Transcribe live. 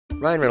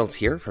Ryan Reynolds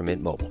here from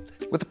Mint Mobile.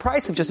 With the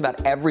price of just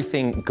about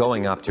everything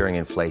going up during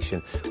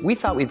inflation, we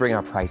thought we'd bring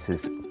our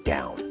prices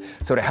down.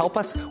 So to help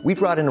us, we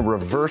brought in a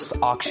reverse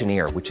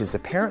auctioneer, which is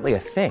apparently a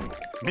thing.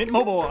 Mint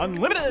Mobile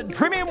Unlimited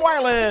Premium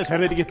Wireless. How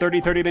to get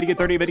 30, 30, bit to get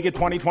 30, bit to get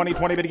 20, 20,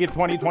 20, bit to get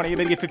 20, 20,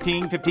 bit to get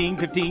 15, 15,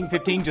 15,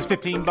 15, just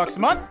 $15 a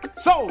month?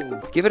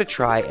 Sold! Give it a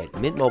try at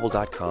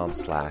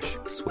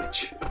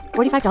mintmobile.com/switch.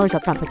 $45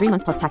 up front for 3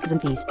 months plus taxes and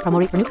fees. Promo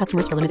rate for new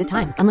customers for limited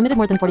time. Unlimited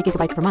more than 40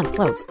 gigabytes per month.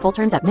 Slows full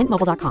terms at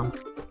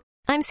mintmobile.com.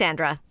 I'm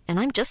Sandra, and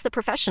I'm just the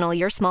professional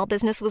your small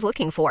business was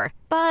looking for.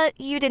 But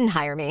you didn't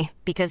hire me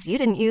because you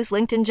didn't use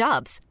LinkedIn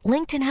Jobs.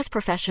 LinkedIn has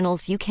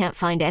professionals you can't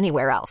find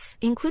anywhere else,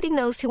 including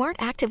those who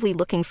aren't actively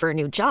looking for a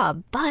new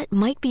job, but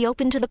might be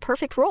open to the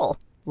perfect role,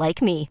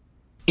 like me.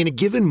 In a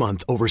given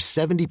month, over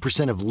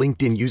 70% of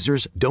LinkedIn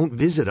users don't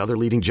visit other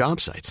leading job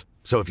sites.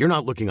 So if you're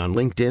not looking on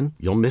LinkedIn,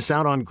 you'll miss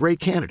out on great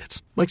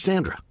candidates like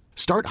Sandra.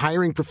 Start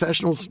hiring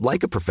professionals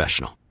like a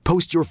professional.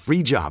 Post your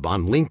free job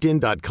on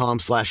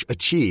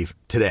linkedin.com/achieve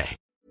today.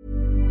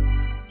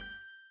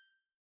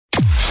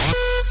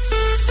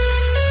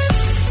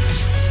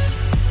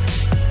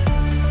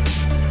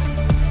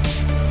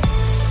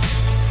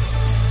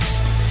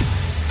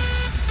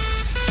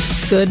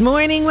 Good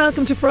morning,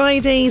 welcome to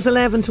Fridays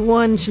 11 to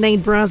 1. Sinead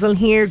Brazel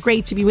here,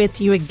 great to be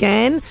with you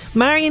again.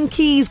 Marion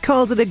Keyes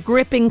calls it a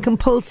gripping,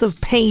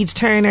 compulsive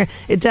page-turner.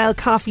 Adele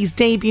Coffey's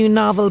debut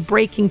novel,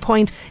 Breaking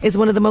Point, is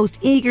one of the most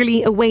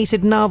eagerly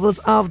awaited novels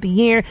of the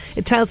year.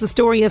 It tells the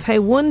story of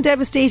how one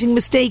devastating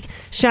mistake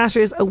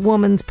shatters a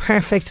woman's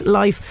perfect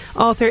life.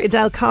 Author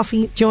Adele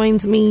Coffey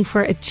joins me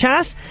for a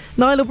chat.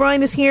 Niall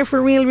O'Brien is here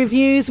for Real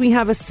Reviews. We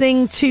have a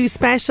Sing 2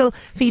 special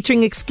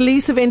featuring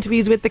exclusive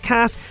interviews with the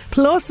cast.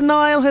 Plus,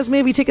 Niall has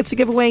movie tickets to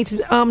give away to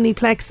the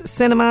Omniplex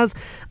cinemas,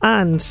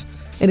 and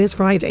it is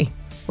Friday.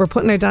 We're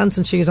putting our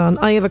dancing shoes on.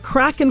 I have a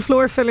cracking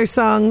floor filler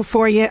song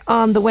for you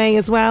on the way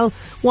as well.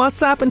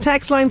 WhatsApp and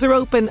text lines are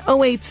open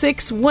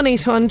 086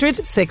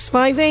 1800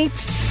 658.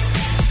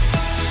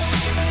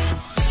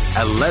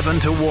 11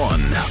 to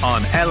 1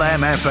 on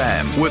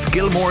LMFM with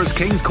Gilmore's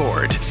Kings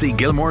Court. See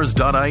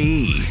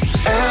gilmores.ie.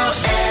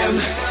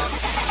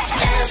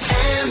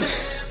 LMFM.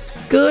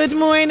 Good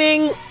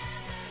morning.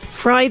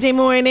 Friday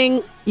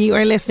morning. You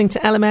are listening to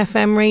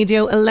LMFM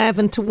Radio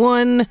 11 to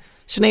 1.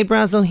 Sinead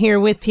Brazel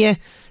here with you.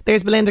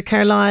 There's Belinda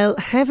Carlisle.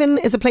 Heaven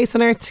is a Place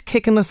on Earth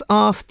kicking us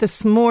off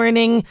this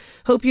morning.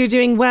 Hope you're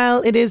doing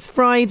well. It is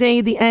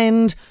Friday, the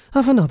end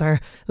of another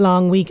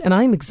long week, and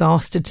I'm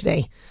exhausted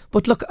today.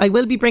 But look, I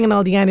will be bringing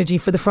all the energy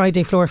for the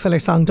Friday floor filler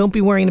song. Don't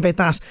be worrying about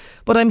that.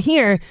 But I'm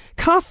here,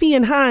 coffee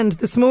in hand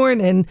this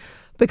morning,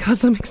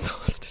 because I'm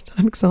exhausted.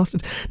 I'm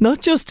exhausted.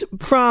 Not just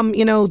from,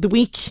 the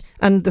week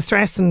and the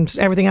stress and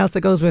everything else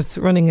that goes with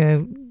running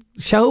a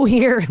show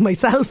here,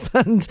 myself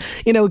and,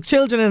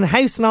 children in a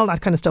house and all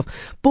that kind of stuff.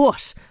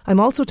 But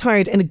I'm also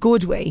tired in a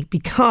good way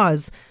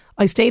because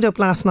I stayed up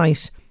last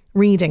night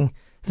reading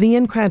the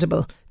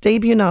incredible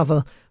debut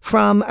novel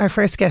from our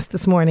first guest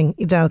this morning,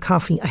 Adele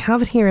Coffey. I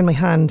have it here in my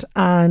hand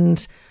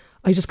and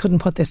I just couldn't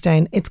put this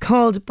down. It's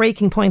called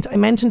Breaking Point. I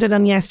mentioned it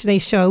on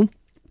yesterday's show,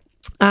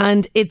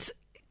 and it's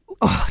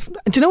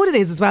do you know what it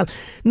is as well?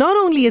 Not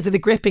only is it a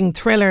gripping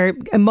thriller,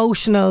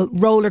 emotional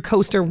roller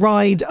coaster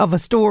ride of a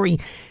story,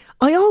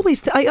 I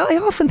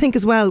often think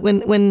as well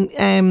when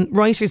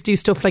writers do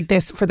stuff like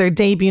this for their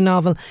debut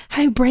novel,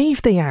 how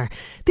brave they are.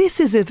 This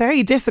is a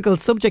very difficult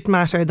subject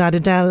matter that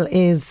Adele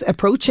is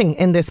approaching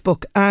in this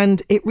book,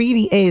 and it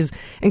really is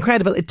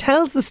incredible. It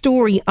tells the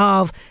story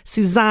of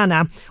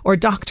Susanna, or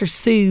Dr.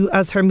 Sue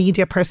as her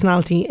media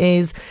personality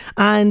is,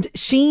 and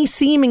she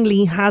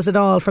seemingly has it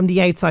all from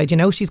the outside.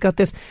 She's got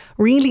this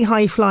really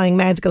high-flying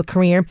medical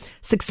career,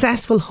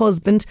 successful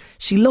husband,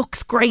 she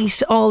looks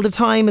great all the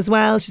time as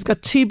well, she's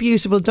got 2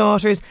 beautiful daughters.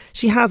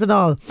 She has it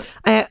all.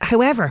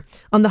 However,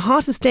 on the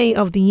hottest day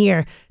of the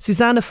year,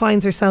 Susanna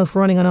finds herself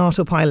running on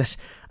autopilot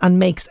and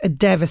makes a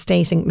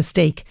devastating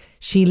mistake.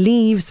 She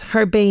leaves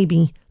her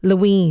baby,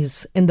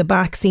 Louise, in the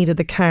back seat of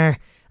the car,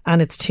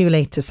 and it's too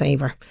late to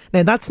save her.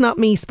 Now, that's not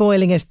me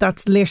spoiling it.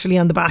 That's literally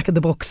on the back of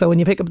the book. So when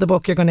you pick up the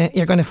book, you're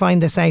gonna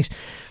find this out.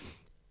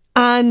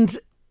 And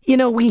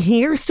we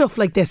hear stuff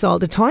like this all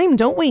the time,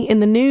 don't we, in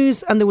the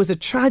news? And there was a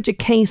tragic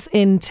case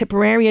in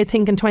Tipperary, I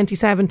think, in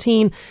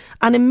 2017.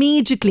 And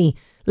immediately,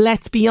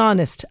 let's be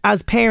honest,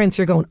 as parents,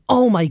 you're going,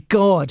 oh my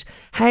God,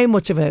 how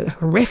much of a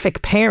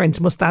horrific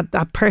parent must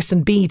that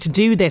person be to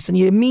do this? And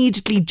you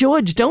immediately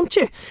judge, don't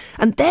you?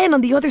 And then on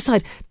the other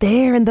side,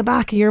 there in the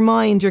back of your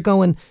mind, you're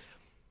going,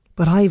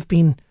 but I've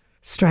been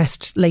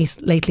stressed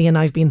lately and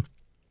I've been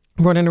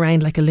running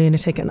around like a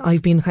lunatic and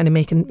I've been kind of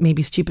making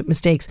maybe stupid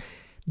mistakes.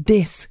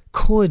 This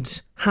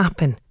could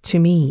happen to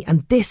me,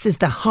 and this is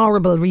the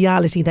horrible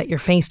reality that you're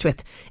faced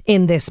with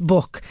in this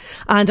book.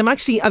 And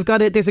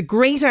there's a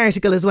great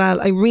article as well.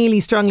 I really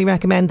strongly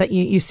recommend that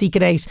you seek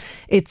it out.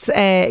 It's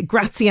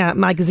Grazia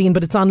magazine,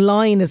 but it's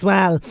online as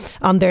well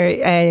on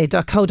their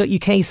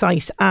 .co.uk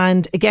site.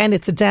 And again,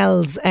 it's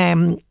Adele's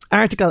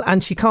article,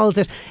 and she calls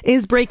it,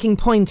 "Is Breaking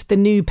Point the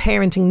New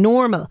Parenting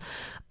Normal?"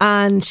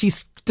 And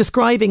she's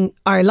describing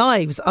our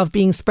lives of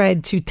being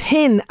spread too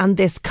thin and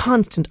this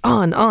constant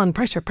on,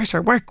 pressure,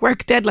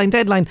 work,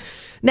 deadline,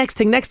 next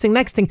thing.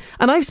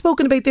 And I've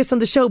spoken about this on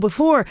the show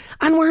before,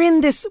 and we're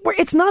in this,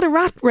 it's not a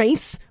rat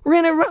race, we're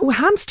in a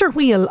hamster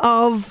wheel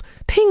of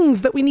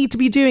things that we need to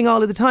be doing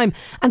all of the time.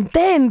 And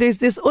then there's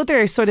this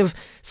other sort of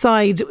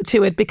side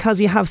to it,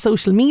 because you have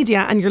social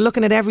media and you're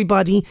looking at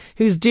everybody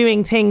who's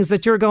doing things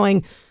that you're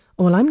going,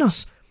 oh, well, I'm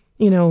not,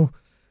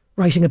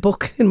 writing a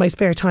book in my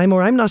spare time,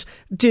 or I'm not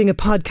doing a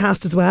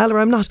podcast as well, or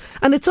I'm not.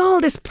 And it's all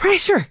this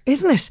pressure,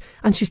 isn't it?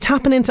 And she's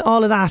tapping into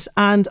all of that.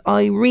 And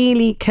I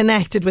really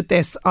connected with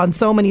this on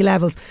so many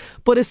levels.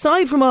 But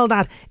aside from all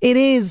that, it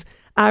is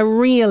a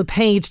real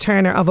page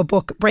turner of a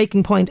book,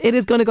 Breaking Point. It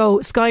is going to go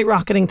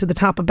skyrocketing to the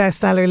top of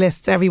bestseller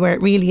lists everywhere.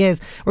 It really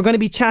is. We're going to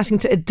be chatting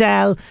to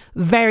Adele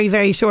very,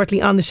 very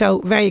shortly on the show.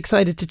 Very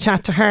excited to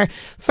chat to her.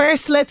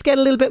 First, let's get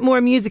a little bit more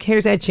music.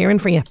 Here's Ed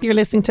Sheeran for you. You're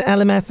listening to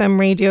LMFM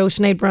Radio.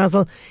 Sinead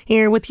Brazel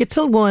here with you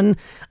till 1.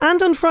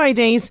 And on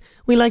Fridays,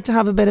 we like to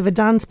have a bit of a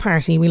dance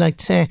party. We like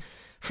to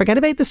forget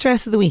about the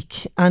stress of the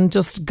week and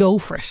just go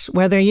for it.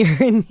 Whether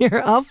you're in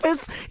your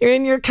office, you're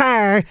in your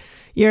car,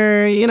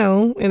 you're,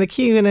 in a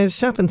queue in a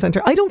shopping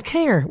centre. I don't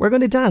care. We're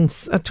going to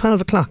dance at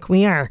 12 o'clock.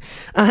 We are.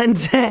 And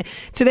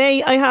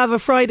today I have a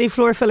Friday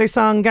floor filler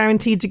song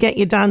guaranteed to get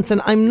you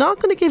dancing. I'm not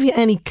going to give you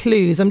any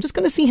clues. I'm just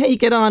going to see how you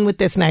get on with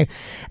this now.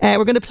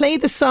 We're going to play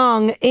the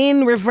song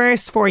in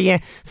reverse for you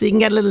so you can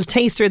get a little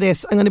taster of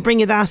this. I'm going to bring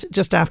you that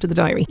just after the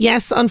diary.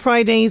 Yes, on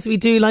Fridays we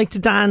do like to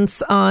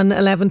dance on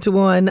 11 to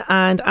 1,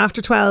 and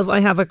after 12 I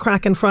have a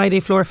cracking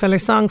Friday floor filler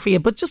song for you.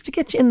 But just to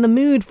get you in the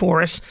mood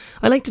for it,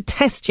 I like to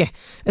test you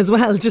as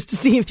well, just to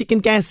see if you can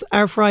guess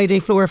our Friday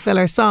floor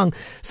filler song.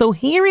 So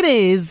here it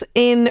is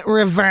in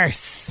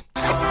reverse.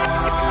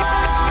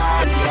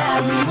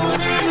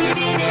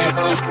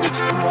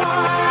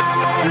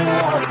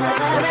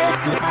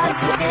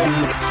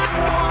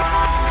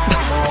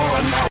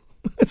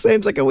 It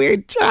sounds like a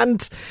weird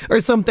chant or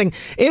something.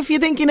 If you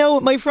think you know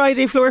what my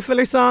Friday floor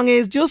filler song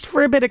is, just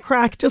for a bit of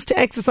crack, just to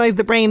exercise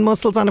the brain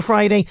muscles on a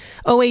Friday,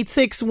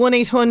 086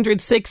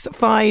 1800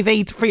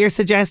 658 for your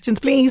suggestions,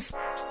 please.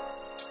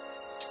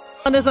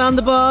 Anna's on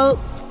the ball.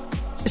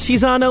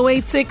 She's on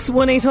 086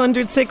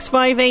 1800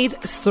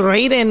 658.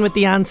 Straight in with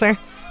the answer.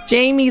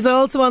 Jamie's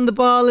also on the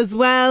ball as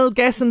well,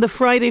 guessing the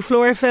Friday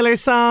floor filler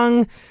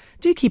song.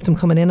 Do keep them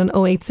coming in on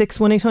 086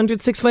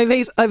 1800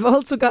 658. I've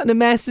also gotten a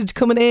message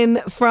coming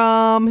in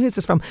from, who's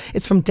this from?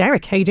 It's from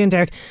Derek. How you doing,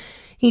 Derek?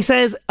 He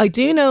says, I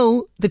do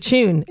know the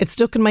tune. It's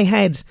stuck in my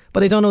head,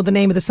 but I don't know the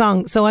name of the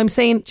song. So I'm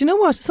saying, do you know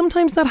what?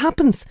 Sometimes that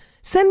happens.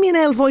 Send me an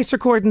L voice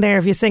recording there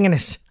of you singing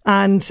it,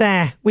 and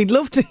we'd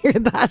love to hear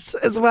that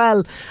as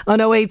well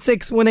on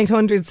 086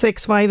 1800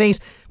 658,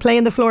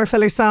 playing the floor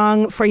filler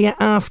song for you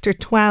after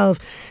 12.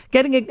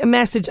 Getting a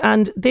message,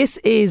 and this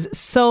is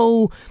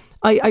so,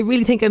 I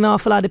really think an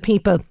awful lot of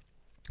people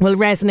will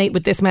resonate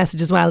with this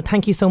message as well.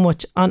 Thank you so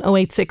much on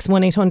 086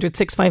 1800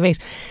 658.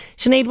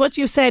 Sinead, what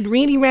you've said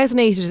really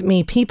resonated with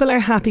me. People are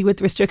happy with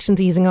restrictions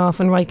easing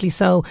off, and rightly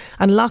so.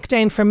 And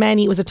lockdown for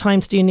many was a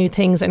time to do new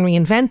things and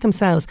reinvent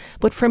themselves.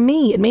 But for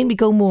me, it made me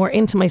go more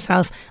into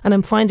myself, and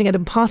I'm finding it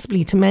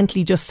impossible to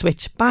mentally just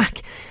switch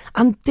back.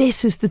 And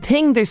this is the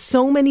thing. There's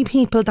so many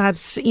people that,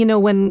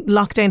 when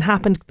lockdown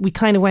happened, we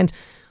kind of went,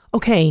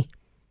 okay,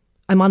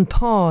 I'm on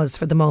pause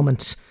for the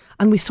moment.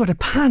 And we sort of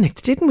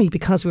panicked, didn't we?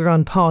 Because we were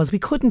on pause. We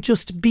couldn't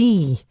just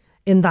be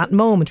in that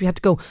moment. We had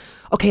to go,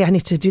 okay, I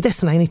need to do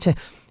this, and I need to,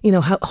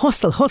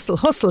 hustle,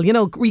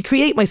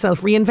 recreate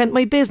myself, reinvent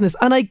my business.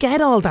 And I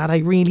get all that, I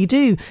really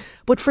do.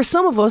 But for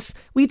some of us,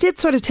 we did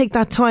sort of take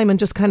that time and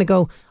just kind of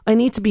go, I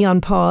need to be on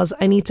pause.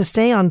 I need to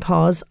stay on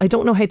pause. I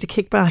don't know how to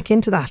kick back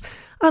into that.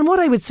 And what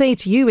I would say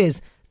to you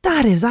is,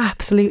 that is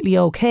absolutely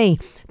okay.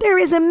 There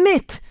is a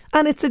myth,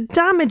 and it's a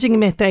damaging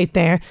myth out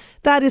there,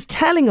 that is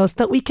telling us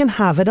that we can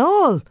have it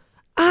all.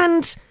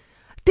 And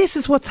this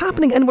is what's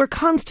happening, and we're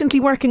constantly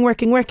working.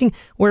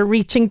 We're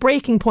reaching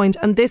breaking point,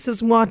 and this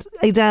is what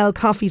Adele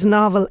Coffey's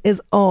novel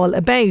is all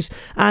about.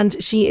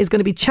 And she is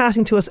going to be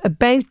chatting to us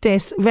about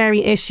this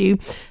very issue.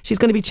 She's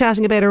going to be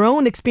chatting about her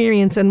own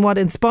experience and what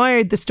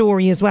inspired the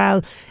story as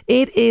well.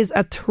 It is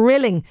a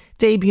thrilling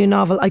debut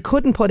novel. I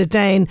couldn't put it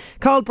down.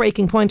 Called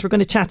Breaking Point. We're going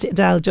to chat to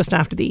Adele just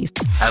after these.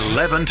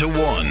 11 to 1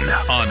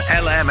 on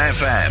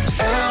LMFM.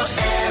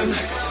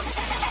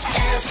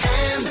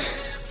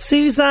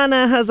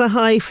 Susanna has a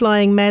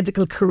high-flying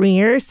medical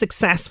career,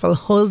 successful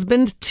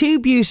husband, 2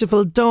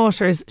 beautiful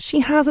daughters. She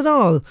has it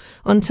all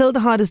until the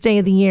hottest day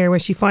of the year, where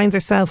she finds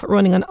herself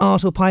running on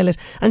autopilot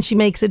and she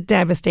makes a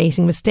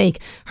devastating mistake.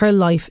 Her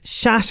life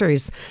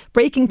shatters.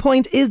 Breaking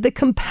Point is the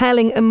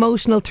compelling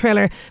emotional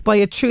thriller by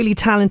a truly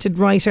talented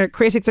writer.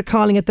 Critics are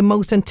calling it the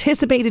most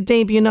anticipated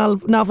debut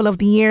novel of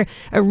the year,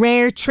 a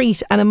rare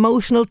treat, an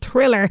emotional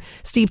thriller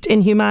steeped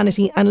in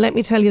humanity. And let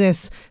me tell you,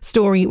 this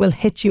story will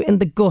hit you in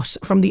the gut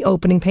from the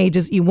opening page.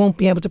 pages. You won't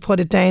be able to put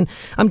it down.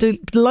 I'm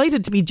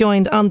delighted to be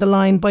joined on the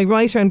line by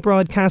writer and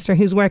broadcaster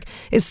whose work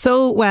is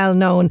so well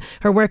known.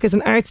 Her work as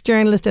an arts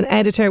journalist and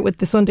editor with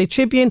the Sunday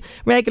Tribune,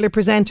 regular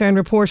presenter and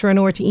reporter on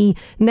RTE.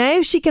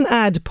 Now she can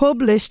add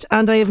published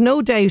and, I have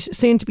no doubt,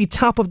 soon to be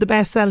top of the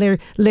bestseller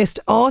list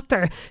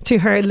author to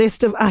her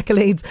list of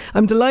accolades.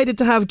 I'm delighted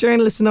to have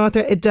journalist and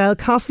author Edel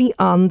Coffey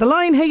on the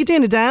line. How are you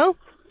doing, Edel?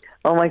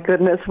 Oh my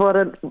goodness, what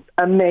an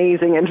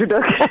amazing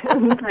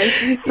introduction.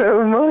 Thank you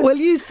so much. Well,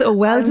 you so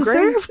well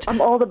deserved.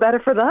 I'm all the better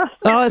for that.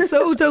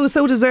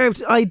 So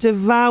deserved. I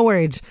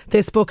devoured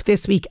this book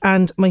this week,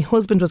 and my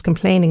husband was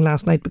complaining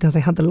last night because I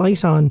had the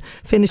light on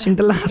finishing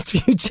the last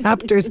few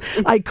chapters.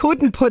 I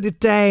couldn't put it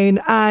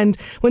down, and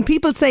when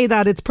people say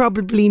that, it's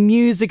probably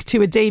music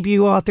to a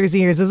debut author's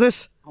ears, is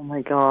it? Oh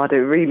my God,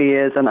 it really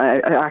is, and I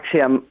actually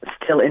am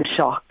still in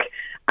shock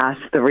at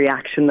the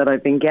reaction that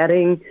I've been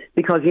getting,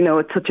 because, you know,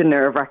 it's such a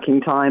nerve-wracking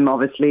time,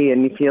 obviously,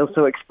 and you feel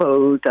so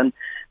exposed. And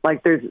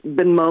like, there's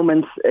been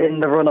moments in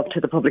the run-up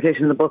to the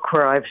publication of the book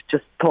where I've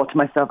just thought to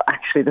myself,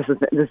 actually, this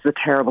is a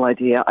terrible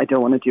idea. I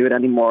don't want to do it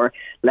anymore.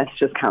 Let's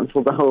just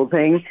cancel the whole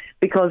thing,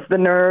 because the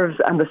nerves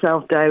and the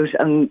self-doubt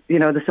and, you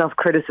know, the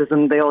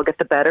self-criticism, they all get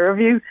the better of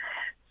you.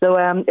 So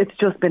it's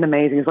just been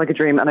amazing. It's like a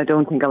dream, and I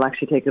don't think I'll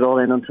actually take it all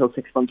in until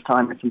 6 months'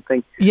 time or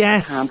something.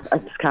 Yes. I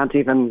just can't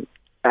even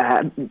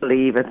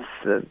believe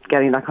it's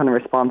getting that kind of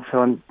response. So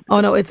I'm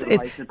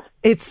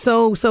it's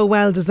so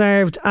well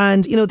deserved.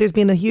 And, you know, there's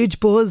been a huge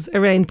buzz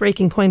around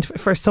Breaking Point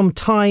for some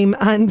time,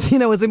 and, you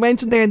know, as I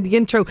mentioned there in the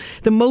intro,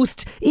 the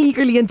most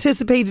eagerly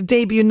anticipated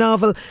debut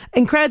novel.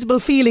 Incredible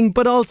feeling,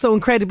 but also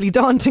incredibly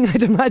daunting,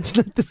 I'd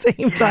imagine, at the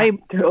same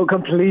time. Oh,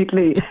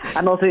 completely.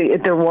 And also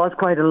there was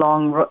quite a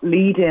long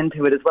lead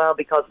into it as well,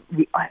 because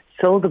I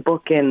sold the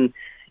book in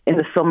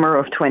the summer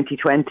of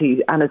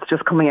 2020, and it's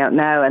just coming out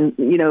now. And,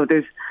 you know,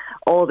 there's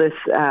all this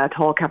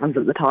talk happens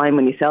at the time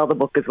when you sell the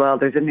book as well.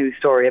 There's a news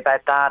story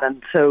about that,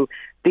 and so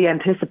the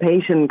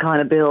anticipation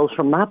kind of builds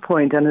from that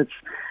point. And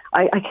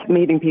I keep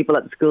meeting people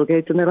at the school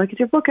gates, and they're like, "Is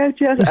your book out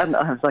yet?" And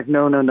I was like,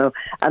 "No."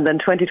 And then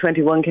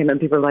 2021 came, and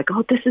people were like,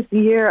 "Oh, this is the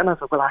year." And I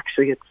was like, "Well,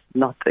 actually, it's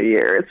not the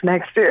year; it's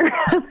next year."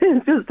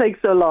 It just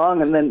takes so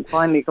long, and then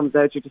finally it comes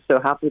out. You're just so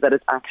happy that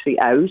it's actually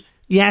out.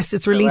 Yes,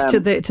 it's released to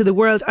the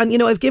world. And, you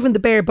know, I've given the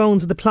bare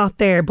bones of the plot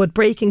there, but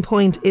Breaking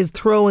Point is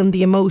throwing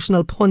the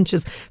emotional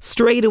punches.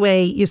 Straight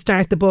away, you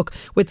start the book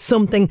with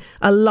something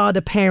a lot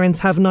of parents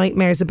have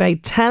nightmares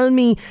about. Tell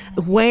me,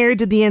 where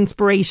did the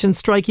inspiration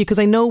strike you? Because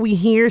I know we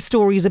hear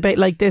stories about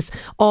like this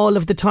all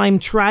of the time,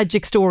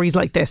 tragic stories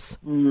like this.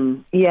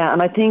 Yeah,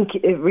 and I think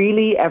it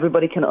really,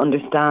 everybody can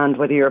understand,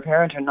 whether you're a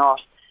parent or not,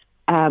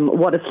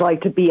 what it's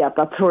like to be at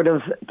that sort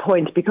of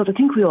point, because I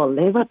think we all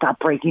live at that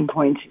breaking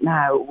point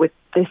now, with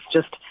this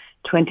just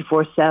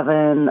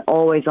 24/7,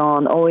 always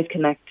on, always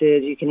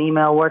connected. You can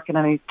email work at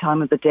any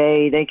time of the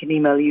day. They can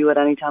email you at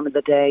any time of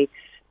the day.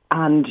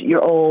 And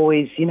you're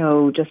always, you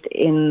know, just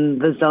in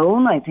the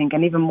zone, I think,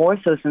 and even more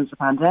so since the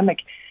pandemic.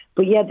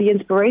 But yeah, the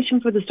inspiration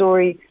for the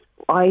story,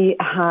 I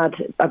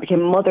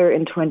became a mother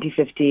in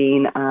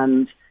 2015,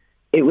 and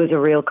it was a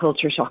real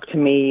culture shock to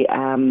me.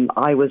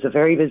 I was a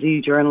very busy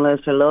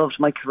journalist. I loved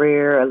my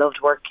career. I loved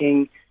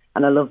working,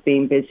 and I loved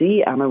being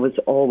busy. And I was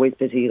always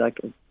busy, like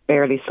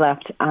barely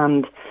slept.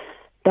 And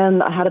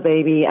then I had a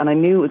baby, and I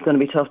knew it was going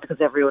to be tough, because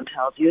everyone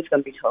tells you it's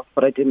going to be tough.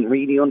 But I didn't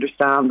really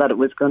understand that it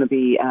was going to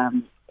be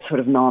sort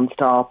of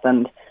non-stop.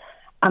 And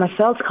I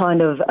felt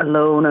kind of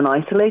alone and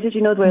isolated,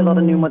 you know, the way a lot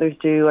of new mothers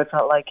do. I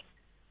felt like,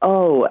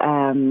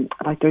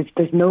 like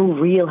there's no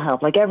real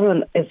help. Like,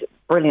 everyone is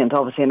brilliant,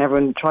 obviously, and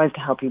everyone tries to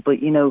help you,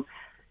 but, you know,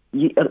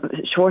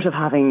 short of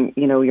having,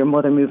 you know, your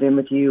mother move in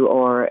with you,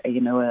 or,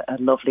 you know, a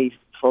lovely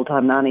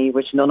full-time nanny,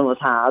 which none of us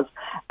has,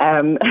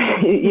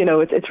 you know,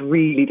 it's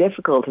really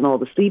difficult, and all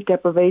the sleep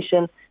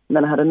deprivation. And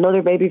then I had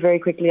another baby very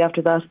quickly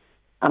after that,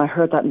 and I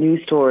heard that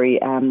news story.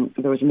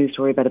 There was a news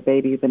story about a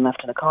baby who'd been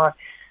left in a car,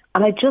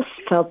 and I just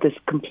felt this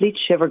complete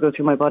shiver go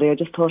through my body. I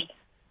just thought,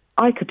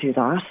 I could do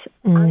that.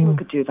 Anyone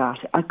could do that,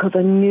 because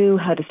I knew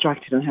how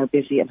distracted and how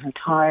busy and how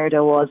tired I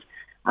was.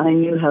 And I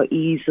knew how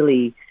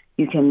easily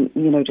you can,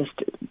 you know, just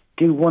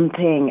do one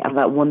thing, and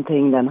that one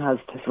thing then has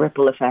this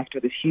ripple effect,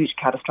 or this huge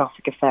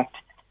catastrophic effect.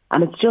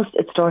 And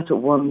it starts with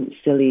one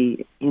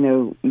silly, you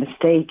know,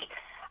 mistake.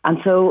 And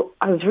so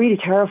I was really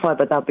terrified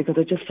by that, because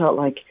I just felt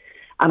like,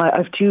 and I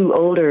have two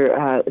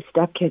older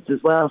stepkids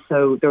as well.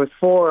 So there was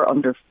 4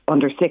 under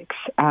 6.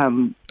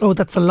 Oh,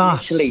 that's a lot.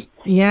 Actually.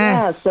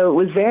 Yes. Yeah, so it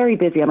was very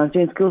busy, and I was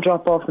doing school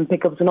drop-offs and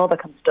pickups and all that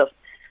kind of stuff.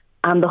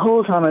 And the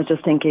whole time I was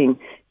just thinking,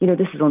 you know,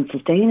 this is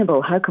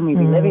unsustainable. How can we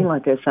be living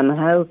like this? And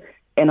how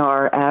in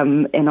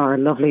our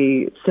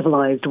lovely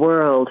civilized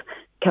world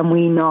can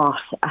we not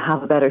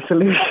have a better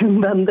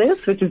solution than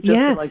this, which is just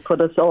to, like, put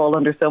us all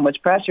under so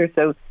much pressure.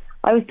 So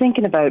I was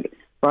thinking about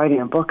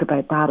writing a book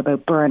about that,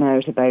 about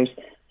burnout, about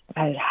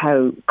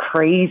how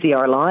crazy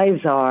our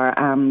lives are.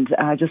 And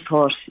I just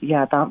thought,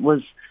 yeah, that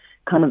was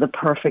kind of the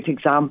perfect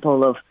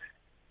example of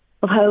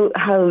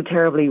how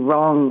terribly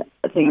wrong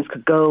things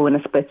could go in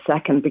a split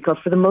second, because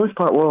for the most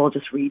part we're all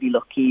just really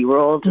lucky.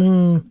 We're all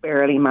just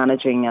barely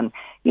managing, and,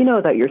 you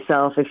know that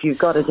yourself if you've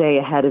got a day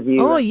ahead of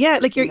you. Oh yeah,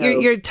 like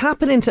you're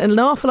tapping into an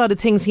awful lot of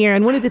things here.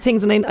 And one of the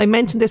things, and I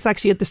mentioned this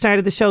actually at the start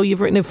of the show,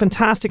 you've written a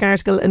fantastic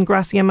article in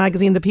Gracia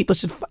magazine that people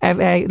should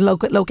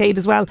locate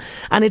as well.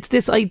 And it's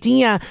this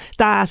idea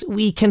that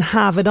we can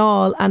have it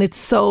all, and it's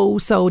so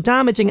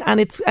damaging. And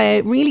it's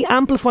really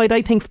amplified,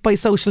 I think, by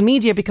social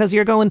media, because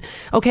you're going,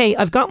 okay,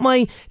 I've got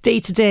my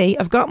day to day,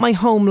 I've got my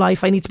home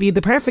life, I need to be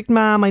the perfect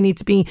mom, I need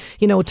to be,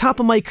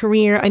 top of my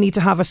career, I need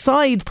to have a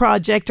side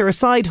project or a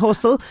side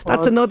hustle.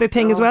 That's another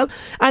thing as well.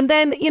 And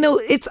then,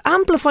 it's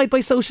amplified by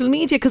social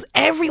media because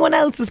everyone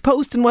else is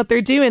posting what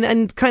they're doing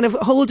and kind of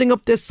holding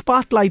up this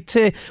spotlight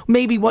to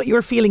maybe what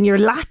you're feeling you're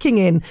lacking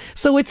in.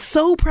 So it's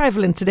so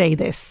prevalent today,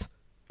 this.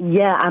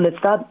 Yeah, and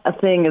it's that a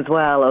thing as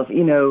well of,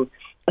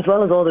 as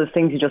well as all those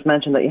things you just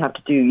mentioned that you have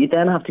to do, you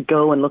then have to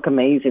go and look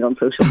amazing on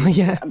social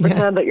media and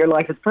pretend that your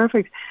life is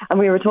perfect. And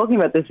we were talking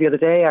about this the other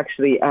day,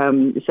 actually,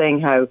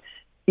 saying how,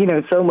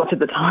 so much of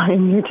the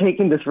time you're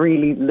taking this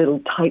really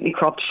little tightly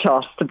cropped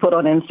shot to put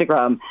on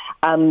Instagram,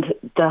 and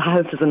the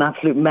house is an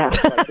absolute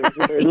mess. Like,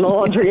 there's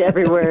laundry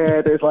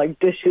everywhere, there's like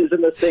dishes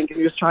in the sink, and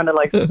you're just trying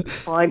to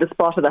find a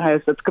spot of the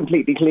house that's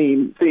completely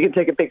clean so you can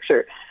take a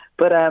picture.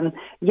 But I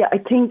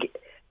think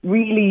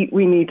really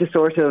we need to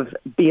sort of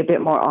be a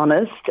bit more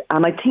honest,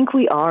 and I think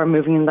we are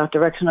moving in that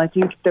direction. I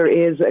think there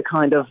is a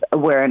kind of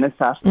awareness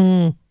that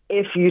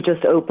if you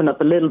just open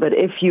up a little bit,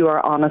 if you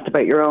are honest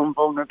about your own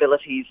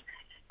vulnerabilities,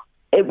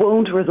 it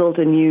won't result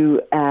in you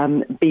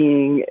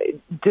being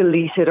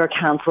deleted or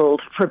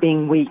cancelled for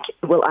being weak.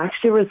 It will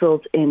actually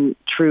result in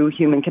true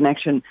human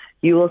connection.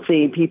 You will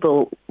see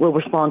people will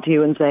respond to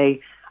you and say,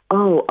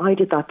 oh, I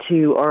did that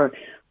too, or,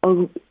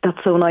 oh,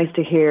 that's so nice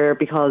to hear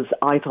because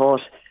I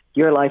thought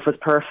your life was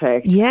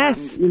perfect.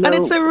 Yes. And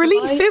it's a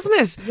relief, isn't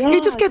it? Yeah,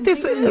 you just get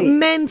this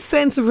immense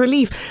sense of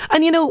relief.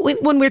 And,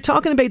 when we're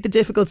talking about the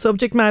difficult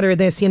subject matter of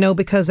this,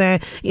 because,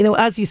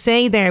 as you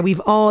say there,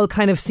 we've all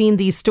kind of seen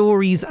these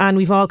stories and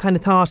we've all kind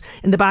of thought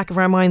in the back of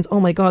our minds,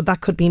 oh my God,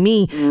 that could be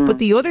me. But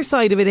the other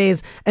side of it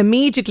is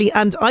immediately,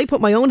 and I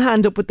put my own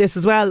hand up with this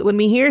as well, when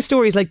we hear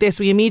stories like this,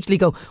 we immediately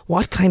go,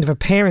 what kind of a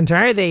parent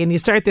are they? And you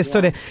start this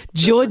sort of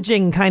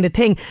judging kind of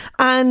thing.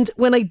 And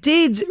when I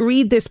did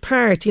read this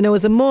part,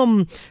 as a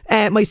mum,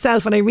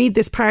 myself, and I read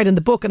this part in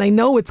the book and I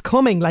know it's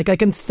coming, like I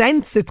can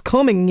sense it's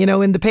coming,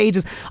 in the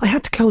pages, I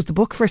had to close the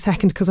book for a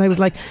second because I was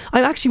like,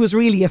 I actually was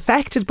really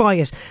affected by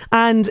it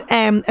and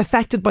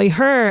affected by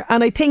her.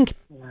 And I think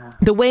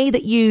the way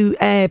that you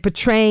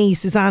portray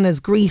Susanna's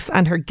grief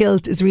and her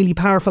guilt is really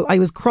powerful. I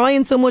was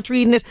crying so much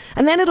reading it,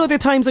 and then at other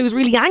times I was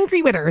really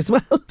angry with her as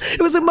well.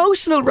 It was an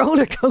emotional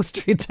roller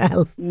coaster, you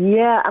tell.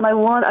 Yeah, and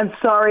I'm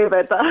sorry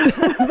about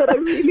that, but I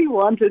really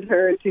wanted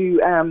her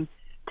to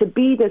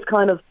be this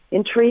kind of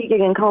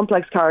intriguing and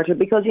complex character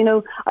because,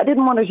 I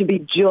didn't want her to be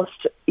just,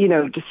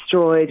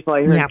 destroyed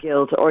by her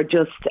guilt or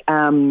just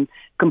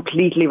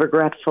completely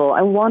regretful.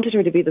 I wanted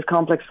her to be this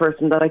complex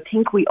person that I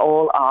think we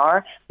all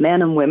are,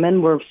 men and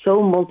women. We're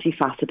so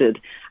multifaceted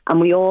and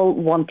we all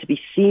want to be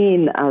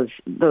seen as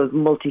those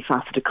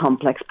multifaceted,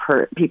 complex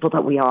people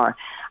that we are.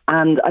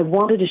 And I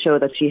wanted to show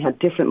that she had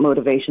different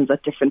motivations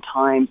at different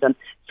times. And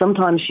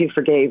sometimes she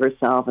forgave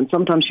herself and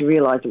sometimes she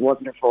realised it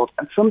wasn't her fault.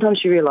 And sometimes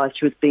she realised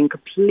she was being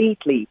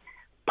completely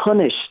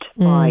punished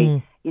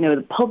by,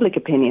 the public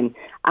opinion.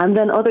 And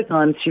then other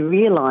times she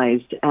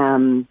realised,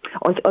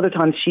 or other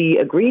times she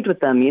agreed with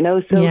them,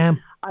 So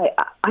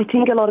I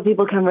think a lot of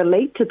people can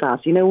relate to that.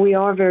 We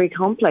are very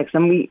complex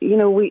and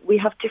we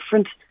have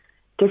different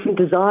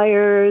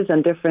desires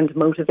and different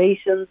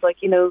motivations. Like,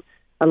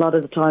 a lot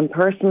of the time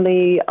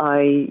personally,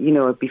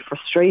 I'd be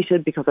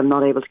frustrated because I'm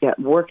not able to get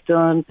work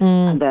done.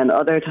 And then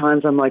other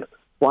times I'm like,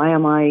 why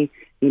am I,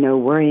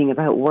 worrying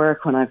about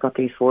work when I've got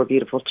these 4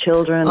 beautiful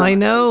children? I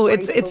know.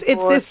 It's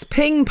this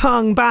ping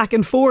pong back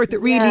and forth.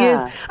 It really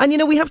is. And,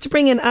 we have to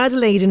bring in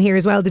Adelaide in here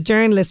as well, the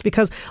journalist,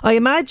 because I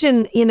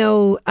imagine,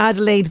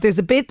 Adelaide,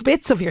 there's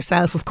bits of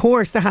yourself, of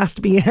course, there has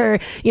to be her,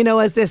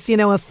 as this,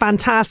 a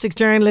fantastic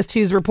journalist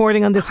who's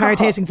reporting on this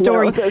hard-hitting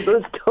story. No, it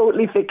was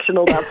totally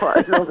fictional, that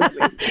part,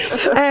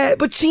 obviously.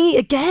 But she,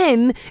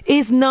 again,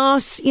 is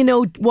not,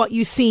 what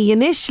you see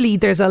initially.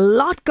 There's a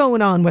lot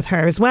going on with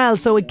her as well.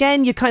 So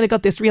again, you kind of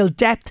got this real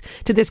depth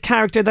to this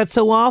character that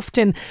so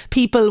often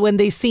people, when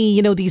they see,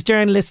 these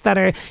journalists that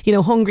are,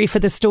 hungry for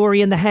the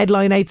story and the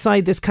headline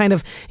outside this kind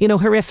of,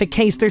 horrific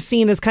case, they're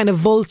seen as kind of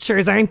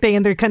vultures, aren't they?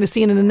 And they're kind of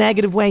seen in a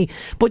negative way.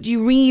 But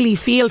you really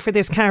feel for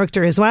this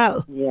character as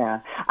well. Yeah.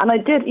 And I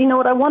did,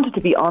 I wanted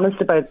to be honest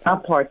about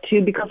that part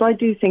too, because I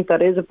do think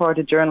that is a part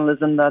of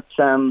journalism that's,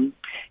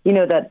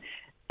 that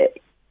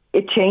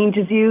it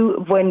changes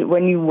you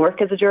when you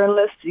work as a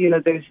journalist.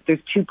 There's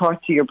 2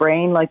 parts to your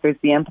brain, like there's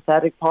the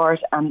empathetic part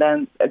and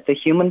then the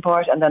human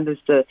part, and then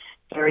there's the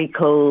very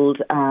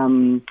cold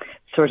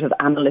sort of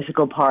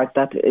analytical part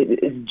that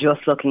is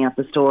just looking at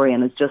the story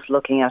and is just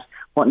looking at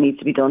what needs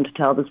to be done to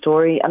tell the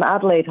story. And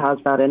Adelaide has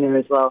that in her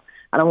as well.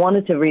 And I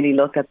wanted to really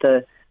look at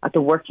the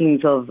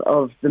workings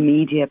of the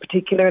media,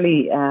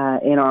 particularly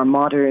in our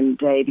modern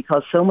day,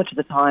 because so much of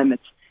the time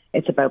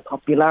it's about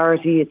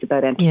popularity, it's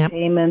about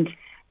entertainment.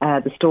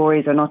 The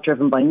stories are not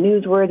driven by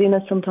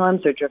newsworthiness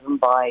sometimes. They're driven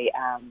by,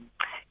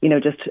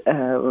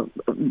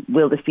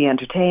 will this be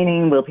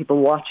entertaining? Will people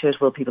watch it?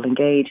 Will people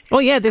engage? Oh,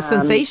 yeah, the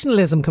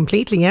sensationalism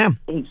completely, yeah.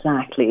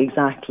 Exactly.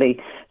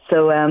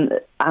 So, and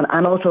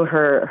also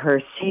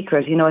her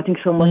secret, I think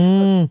so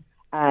much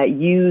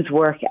use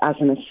work as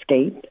an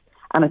escape.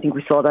 And I think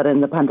we saw that in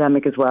the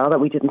pandemic as well,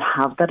 that we didn't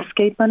have that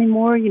escape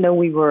anymore.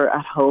 We were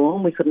at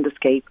home, we couldn't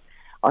escape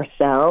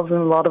ourselves, and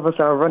a lot of us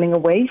are running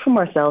away from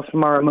ourselves,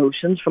 from our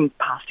emotions, from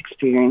past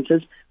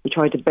experiences. We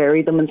try to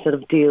bury them instead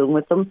of dealing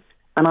with them.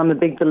 And I'm a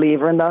big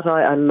believer in that.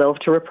 I love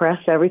to repress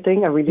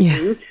everything. I really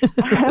do.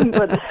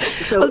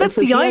 Well, that's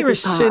the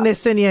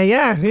Irishness in you.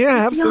 Yeah,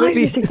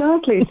 absolutely. Irish,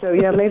 exactly. So,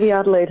 maybe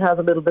Adelaide has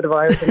a little bit of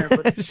Irish in her.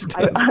 But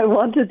I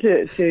wanted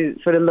to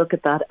sort of look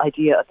at that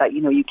idea that,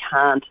 you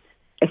can't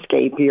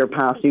escape your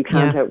past, you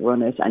can't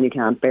outrun it, and you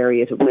can't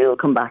bury it. It will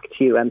come back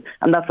to you, and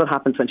that's what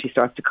happens when she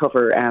starts to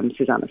cover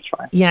Susanna's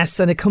trial. Yes,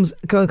 and it comes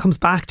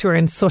back to her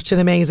in such an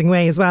amazing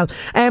way as well.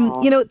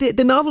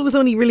 The novel was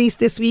only released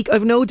this week.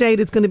 I've no doubt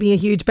it's going to be a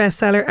huge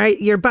bestseller.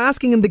 You're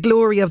basking in the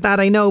glory of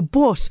that, I know,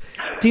 but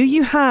do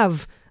you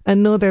have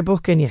another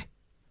book in you?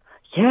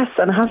 Yes,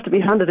 and it has to be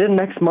handed in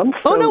next month.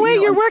 Oh, no way,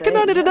 you're working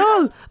on it at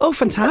all. Oh,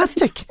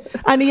 fantastic.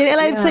 And are you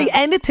allowed to say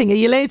anything? Are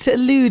you allowed to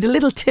allude a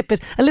little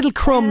tippet, a little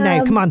crumb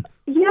now? Come on.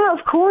 Yeah,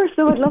 of course.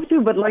 No, I'd love to,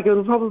 but it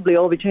will probably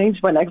all be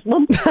changed by next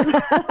month.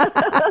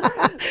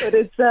 But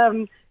it's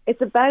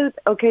about,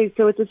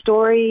 so it's a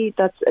story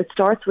it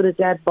starts with a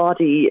dead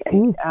body.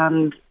 Ooh.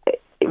 And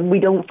we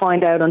don't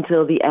find out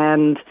until the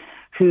end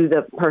who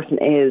the person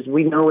is.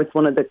 We know it's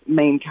one of the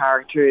main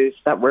characters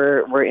that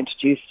we're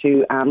introduced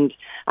to, and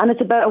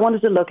it's about, I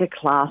wanted to look at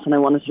class and I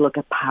wanted to look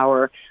at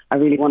power. I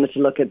really wanted to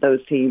look at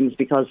those themes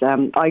because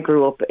I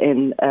grew up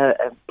in a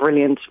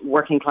brilliant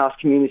working class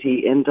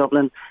community in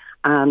Dublin,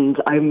 and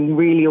I'm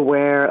really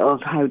aware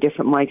of how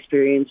different my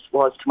experience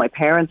was to my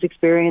parents'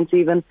 experience,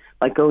 even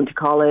like going to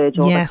college,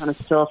 all that kind of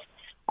stuff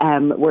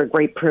were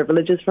great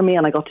privileges for me,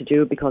 and I got to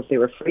do it because they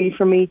were free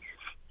for me.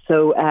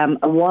 So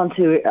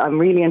I'm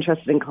really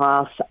interested in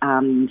class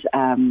and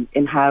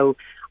in how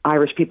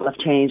Irish people have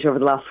changed over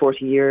the last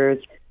 40 years,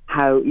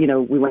 how,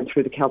 we went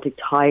through the Celtic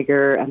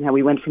Tiger and how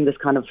we went from this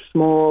kind of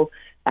small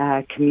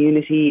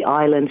community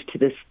island to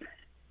this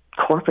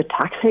corporate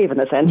tax haven,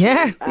 essentially.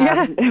 Yeah.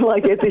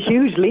 It's a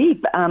huge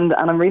leap, and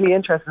I'm really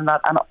interested in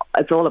that, and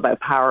it's all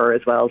about power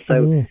as well.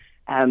 So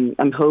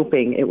I'm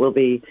hoping it will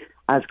be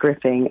as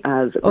gripping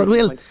as... Oh, it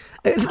will.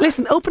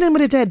 Listen, opening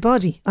with a dead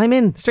body, I'm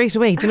in straight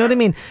away. Do you know what I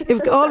mean?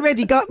 You've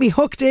already got me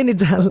hooked in,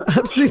 Adele.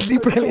 Absolutely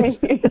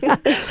brilliant.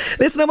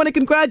 Listen, I want to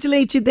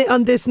congratulate you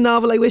on this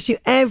novel. I wish you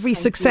every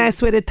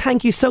success with it.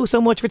 Thank you so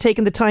much for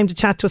taking the time to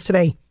chat to us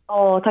today.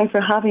 Oh, thanks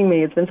for having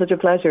me. It's been such a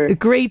pleasure.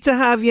 Great to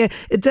have you.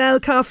 Adele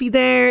Coffey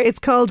there. It's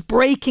called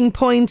Breaking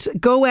Point.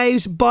 Go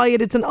out, buy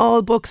it. It's in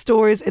all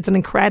bookstores. It's an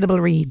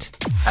incredible read.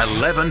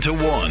 11 to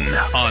 1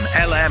 on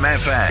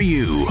LMFM.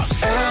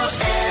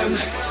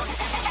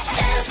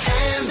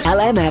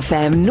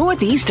 LMFM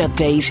Northeast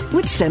Update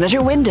with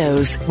Senator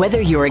Windows. Whether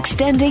you're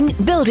extending,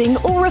 building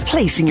or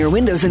replacing your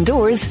windows and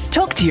doors,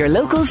 talk to your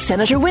local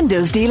Senator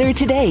Windows dealer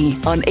today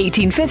on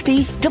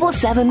 1850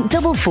 77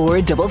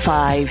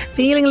 4455.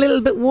 Feeling a little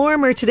bit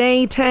warmer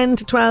today, 10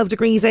 to 12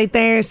 degrees out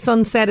there.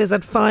 Sunset is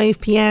at 5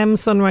 p.m.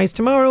 Sunrise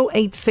tomorrow,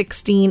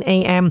 8:16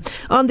 a.m.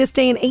 On this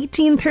day in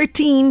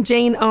 1813,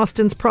 Jane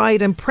Austen's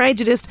Pride and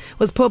Prejudice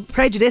was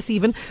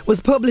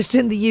published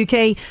in the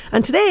UK.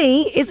 And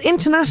today is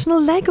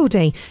International Lego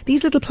Day.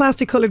 These little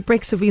plastic coloured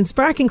bricks have been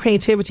sparking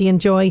creativity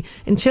and joy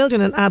in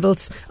children and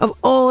adults of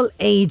all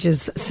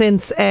ages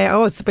since,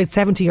 it's about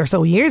 70 or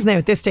so years now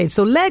at this stage.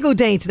 So Lego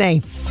Day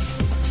today.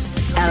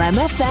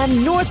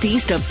 LMFM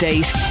Northeast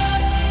Update.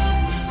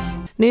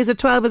 News at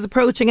 12 is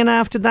approaching, and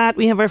after that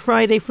we have our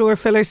Friday floor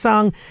filler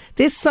song.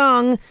 This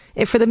song,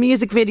 for the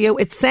music video,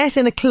 it's set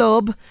in a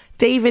club.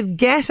 David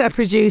Guetta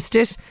produced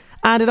it.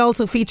 And it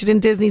also featured in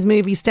Disney's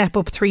movie Step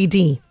Up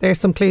 3D. There's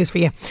some clues for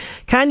you.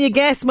 Can you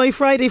guess my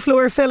Friday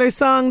floor filler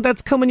song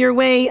that's coming your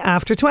way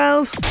after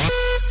 12?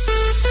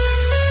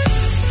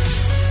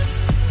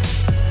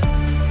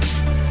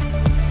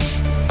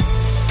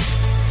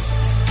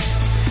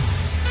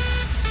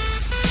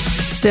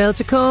 Still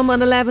to come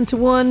on 11 to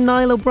 1,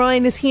 Niall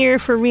O'Brien is here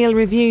for Real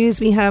Reviews.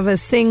 We have a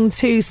Sing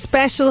 2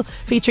 special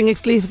featuring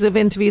exclusive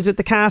interviews with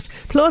the cast.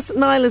 Plus,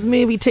 Niall has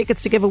movie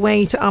tickets to give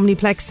away to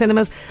Omniplex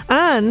Cinemas.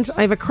 And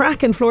I have a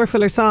cracking floor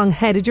filler song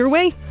headed your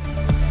way.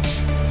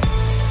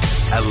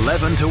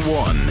 11 to 1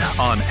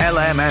 on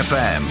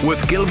LMFM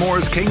with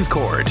Gilmore's Kings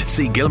Court.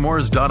 See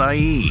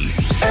gilmores.ie.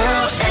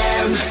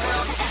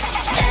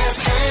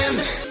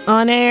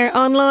 On air,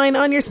 online,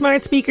 on your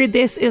smart speaker,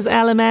 this is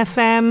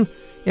LMFM.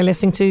 You're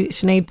listening to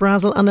Sinead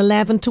Brazel on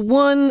 11 to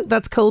 1.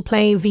 That's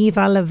Coldplay,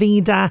 Viva La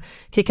Vida,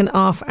 kicking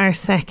off our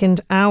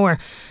second hour.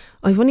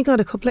 I've only got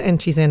a couple of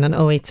entries in on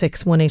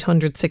 086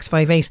 1800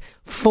 658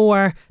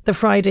 for the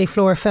Friday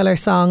floor filler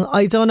song.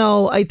 I don't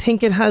know. I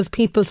think it has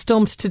people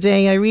stumped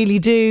today. I really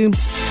do.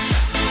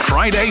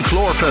 Friday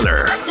floor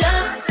filler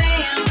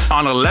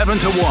on 11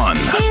 to 1.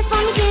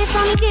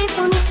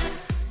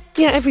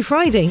 Yeah, every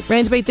Friday,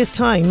 round about this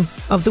time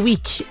of the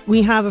week,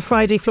 we have a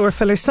Friday floor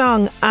filler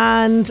song,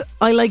 and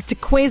I like to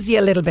quiz you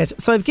a little bit.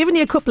 So I've given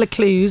you a couple of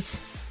clues.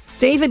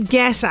 David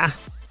Guetta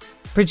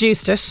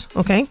produced it,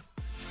 okay?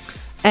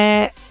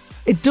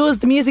 The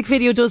music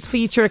video does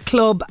feature a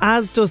club,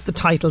 as does the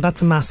title.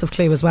 That's a massive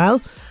clue as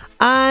well.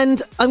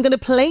 And I'm going to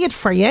play it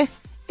for you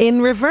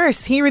in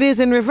reverse. Here it is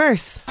in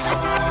reverse.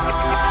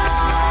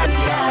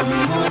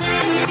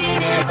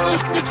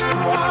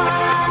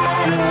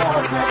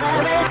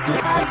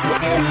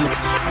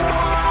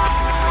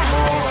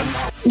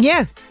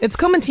 Yeah, it's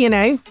coming to you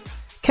now.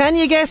 Can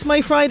you guess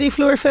my Friday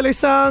floor filler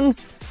song?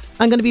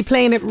 I'm going to be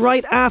playing it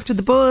right after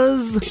the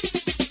buzz.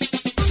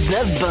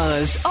 The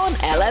Buzz on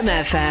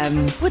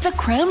LMFM with the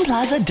Crown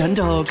Plaza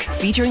Dundalk,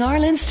 featuring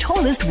Ireland's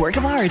tallest work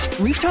of art,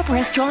 rooftop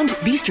restaurant,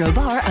 bistro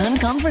bar and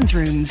conference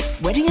rooms,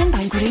 wedding and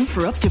banqueting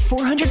for up to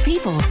 400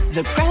 people.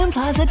 The Crown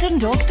Plaza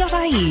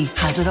Dundalk.ie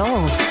has it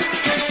all.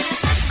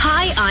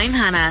 Hi, I'm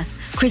Hannah.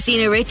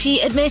 Christina Ricci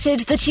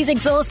admitted that she's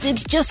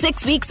exhausted just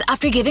 6 weeks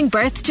after giving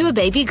birth to a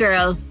baby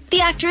girl.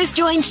 The actress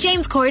joined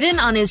James Corden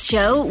on his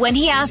show when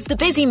he asked the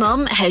busy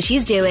mum how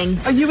she's doing.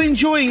 Are you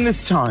enjoying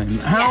this time?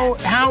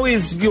 How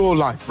is your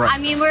life right? I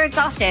mean, we're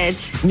exhausted.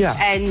 Yeah.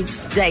 And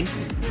like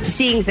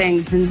seeing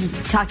things and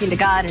talking to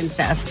God and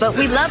stuff. But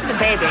we love the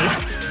baby.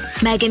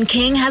 Meghan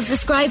King has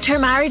described her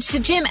marriage to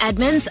Jim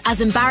Edmonds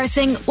as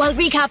embarrassing while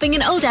recapping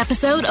an old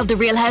episode of The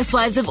Real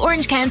Housewives of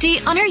Orange County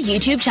on her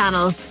YouTube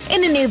channel.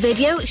 In a new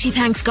video, she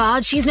thanks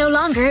God she's no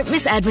longer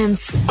Miss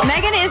Edmonds.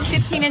 Meghan is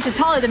 15 inches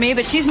taller than me,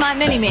 but she's my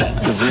mini-me.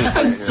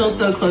 I'm still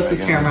so close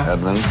with camera.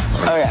 Edmonds.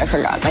 Oh yeah, I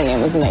forgot. My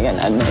name was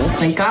Meghan Edmonds.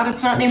 Thank God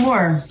it's not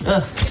anymore.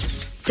 Ugh.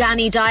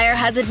 Danny Dyer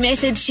has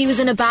admitted she was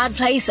in a bad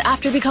place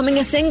after becoming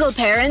a single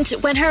parent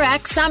when her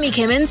ex, Sammy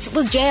Kimmins,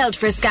 was jailed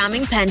for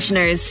scamming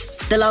pensioners.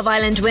 The Love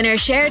Island winner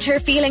shared her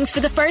feelings for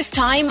the first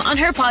time on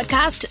her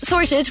podcast,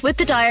 Sorted with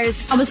the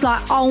Dyers. I was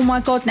like, oh my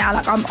God, now,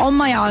 like, I'm on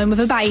my own with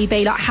a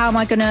baby. Like, how am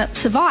I going to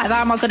survive?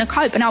 How am I going to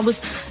cope? And I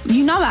was,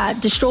 you know how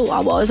distraught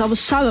I was. I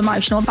was so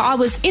emotional, but I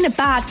was in a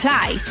bad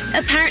place.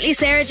 Apparently,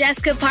 Sarah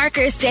Jessica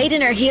Parker stayed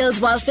in her heels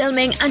while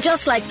filming, and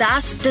just like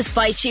that,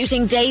 despite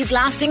shooting days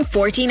lasting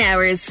 14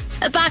 hours.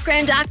 A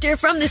background actor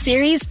from the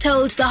series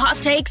told the Hot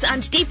Takes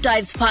and Deep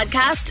Dives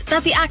podcast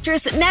that the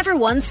actress never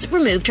once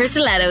removed her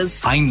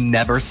stilettos. I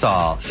never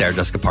saw Sarah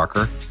Jessica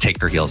Parker take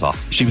her heels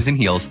off. She was in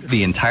heels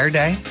the entire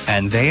day,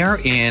 and they are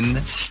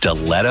in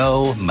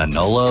stiletto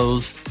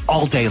Manolos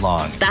all day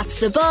long. That's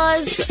The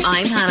Buzz.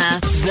 I'm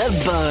Hannah.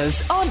 The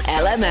Buzz on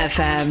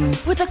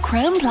LMFM with the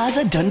Crown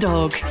Plaza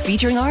Dundalk,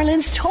 featuring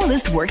Ireland's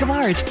tallest work of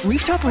art,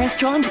 rooftop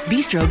restaurant,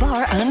 bistro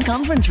bar and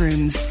conference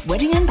rooms,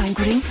 wedding and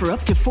banqueting for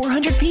up to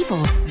 400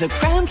 people. The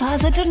Crown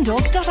Plaza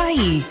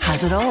Dundalk.ie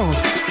has it all.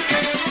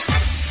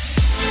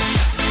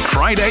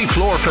 Friday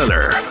floor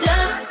filler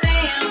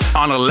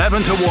on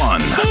 11 to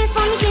 1.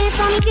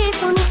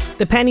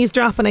 The penny's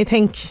dropping, I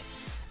think,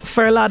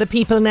 for a lot of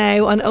people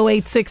now on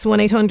 086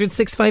 1800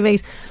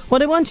 658.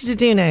 What I want you to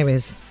do now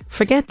is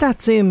forget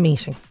that Zoom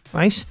meeting,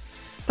 right?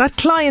 That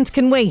client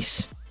can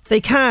wait.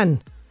 They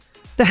can.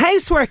 The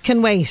housework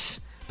can wait.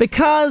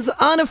 Because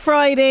on a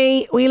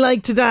Friday, we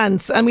like to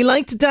dance. And we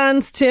like to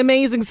dance to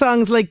amazing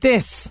songs like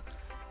this.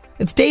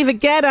 It's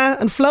David Guetta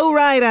and Flo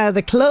Rida.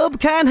 The club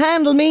can't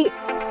handle me.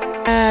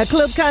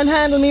 Club can't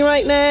handle me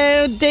right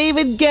now.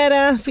 David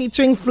Guetta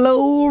featuring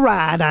Flo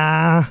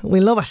Rida. We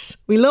love it.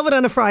 We love it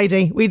on a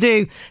Friday. We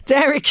do.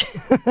 Derek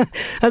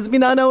has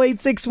been on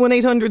 086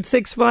 1800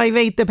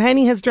 658. The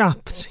penny has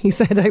dropped. He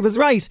said, I was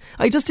right.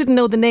 I just didn't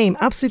know the name.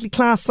 Absolutely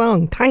class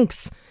song.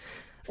 Thanks.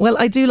 Well,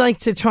 I do like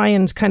to try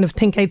and kind of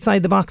think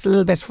outside the box a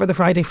little bit for the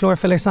Friday floor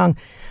filler song.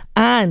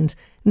 And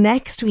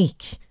next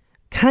week,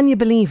 can you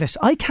believe it?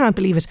 I can't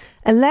believe it.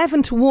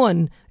 11 to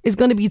 1 is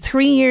going to be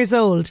 3 years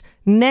old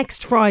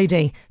next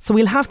Friday. So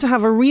we'll have to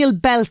have a real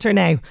belter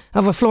now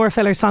of a floor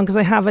filler song, because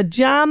I have a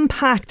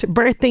jam-packed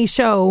birthday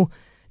show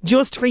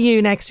just for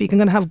you next week. I'm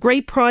going to have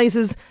great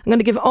prizes. I'm going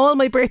to give all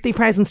my birthday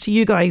presents to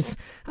you guys,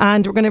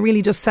 and we're going to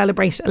really just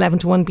celebrate 11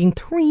 to 1 being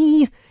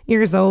 3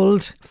 years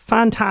old.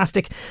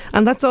 Fantastic.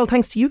 And that's all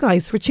thanks to you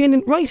guys for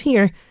tuning in right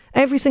here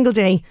every single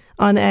day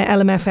on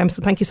LMFM,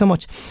 so thank you so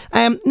much.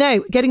 Now,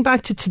 getting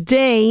back to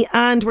today,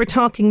 and we're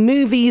talking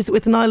movies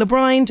with Niall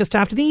O'Brien just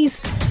after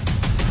these.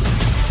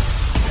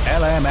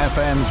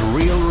 LMFM's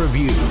Real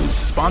Reviews,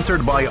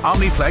 sponsored by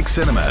Omniplex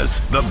Cinemas,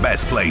 the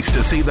best place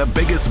to see the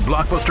biggest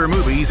blockbuster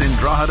movies in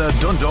Drogheda,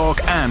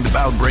 Dundalk and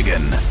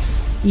Balbriggan.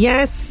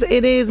 Yes,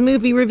 it is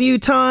movie review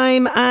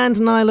time, and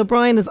Niall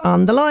O'Brien is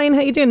on the line. How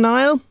you doing,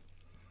 Niall?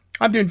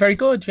 I'm doing very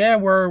good, yeah.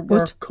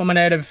 We're coming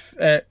out of...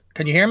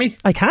 can you hear me?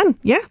 I can,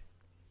 yeah.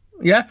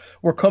 Yeah,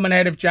 we're coming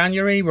out of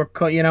January.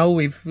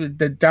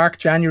 The dark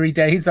January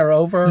days are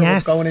over.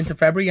 Yes. We're going into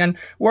February, and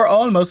we're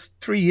almost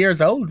 3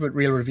 years old with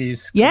Real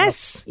Reviews.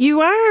 Yes,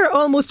 you are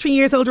almost 3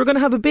 years old. We're going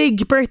to have a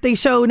big birthday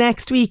show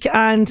next week,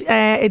 and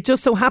it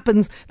just so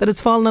happens that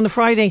it's fallen on a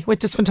Friday,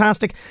 which is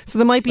fantastic. So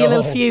there might be a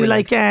little few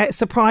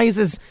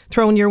surprises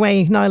thrown your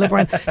way, Niall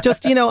O'Brien.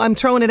 Just, I'm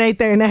throwing it out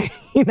there now.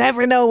 You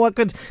never know what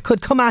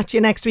could come at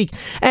you next week.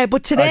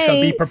 But today, I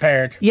shall be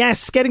prepared.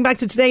 Yes, getting back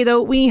to today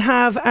though, we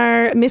have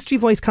our mystery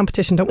voice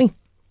competition, don't we?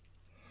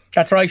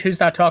 That's right. Who's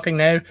that talking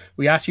now?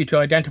 We ask you to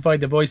identify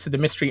the voice of the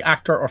mystery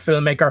actor or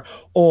filmmaker,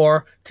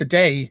 or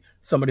today,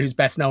 somebody who's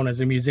best known as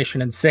a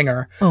musician and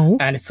singer. Oh.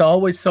 And it's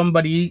always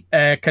somebody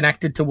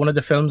connected to one of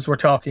the films we're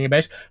talking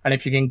about. And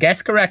if you can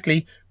guess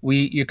correctly,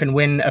 you can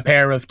win a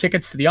pair of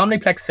tickets to the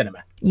Omniplex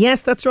Cinema.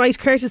 Yes, that's right.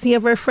 Courtesy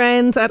of our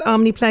friends at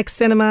Omniplex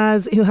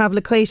Cinemas, who have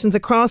locations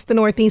across the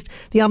Northeast.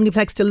 The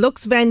Omniplex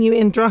Deluxe venue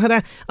in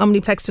Drogheda,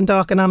 Omniplex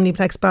Dundalk and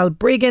Omniplex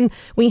Balbriggan.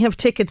 We have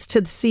tickets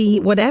to see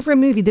whatever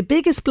movie, the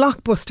biggest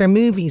blockbuster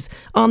movies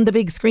on the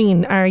big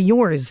screen are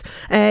yours.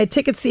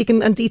 Tickets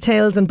and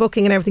details and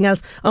booking and everything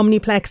else,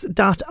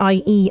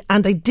 omniplex.ie.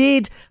 And I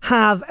did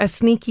have a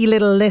sneaky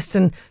little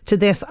listen to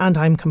this and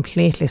I'm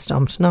completely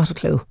stumped. Not a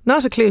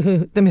clue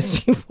who the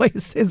mystery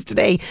voice is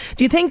today.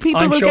 Do you think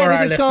people will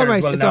get it? It's all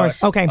right. It's all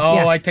right. Okay. Oh,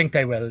 yeah. I think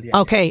they will. Yeah.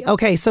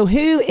 Okay. So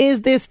who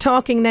is this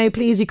talking now,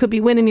 please? You could be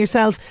winning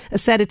yourself a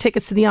set of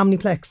tickets to the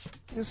Omniplex.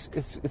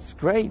 It's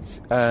great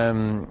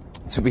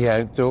to be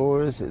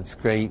outdoors. It's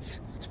great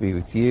to be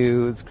with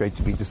you. It's great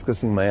to be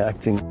discussing my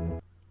acting.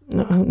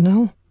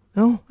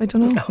 No, I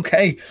don't know.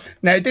 Okay.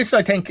 Now, this,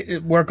 I think,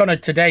 we're going to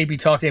today be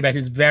talking about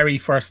his very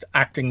first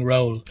acting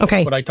role.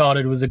 Okay. But I thought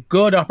it was a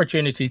good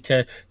opportunity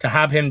to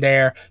have him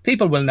there.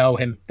 People will know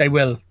him. They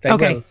will.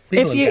 Okay.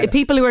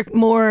 People who are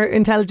more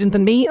intelligent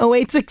than me,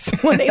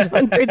 086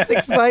 1800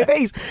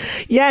 658.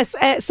 Yes.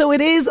 So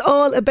it is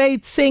all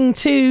about Sing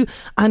 2.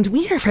 And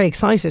we are very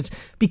excited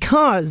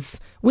because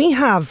we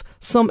have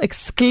some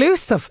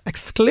exclusive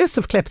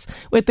clips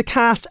with the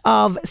cast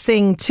of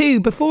Sing 2.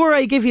 Before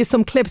I give you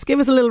some clips, give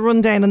us a little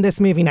rundown on this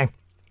movie now.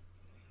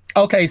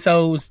 Okay,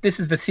 so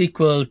this is the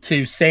sequel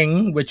to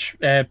Sing, which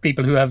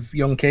people who have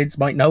young kids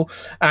might know.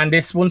 And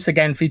this once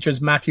again features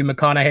Matthew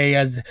McConaughey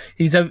as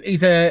he's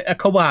a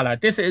koala.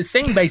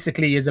 Sing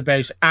basically is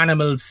about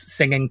animals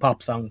singing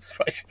pop songs,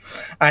 right?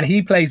 And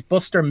he plays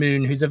Buster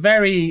Moon, who's a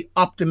very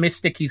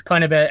optimistic. He's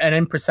kind of an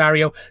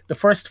impresario. The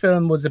first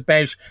film was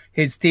about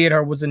his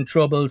theatre was in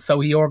trouble, so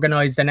he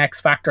organised an X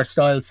Factor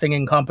style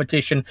singing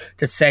competition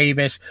to save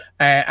it.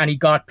 And he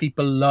got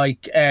people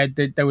like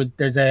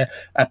there's a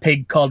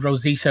pig called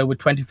Rosita with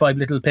 25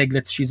 little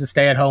piglets. She's a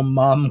stay-at-home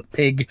mom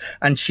pig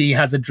and she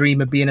has a dream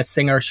of being a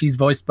singer. She's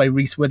voiced by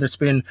Reese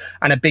Witherspoon,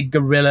 and a big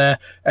gorilla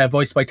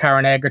voiced by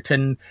Taron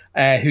Egerton,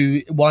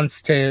 who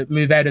wants to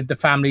move out of the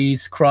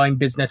family's crime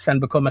business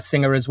and become a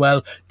singer as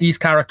well. These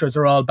characters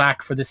are all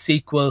back for the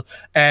sequel.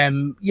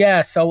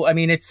 So I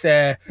mean it's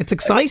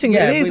exciting.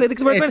 It is.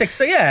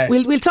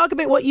 We'll talk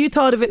about what you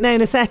thought of it now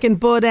in a second,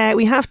 but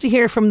we have to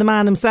hear from the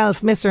man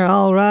himself, Mr.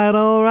 All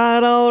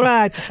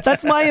right.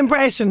 That's my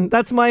impression.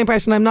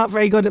 I'm not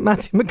very good at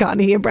Matthew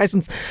McConaughey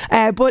impressions,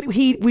 but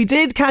we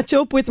did catch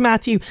up with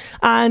Matthew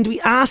and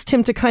we asked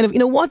him to kind of,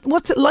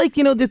 what's it like,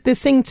 the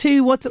Sing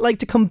 2, what's it like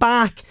to come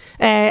back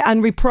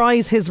and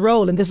reprise his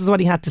role, and this is what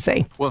he had to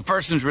say. Well, the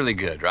first one's really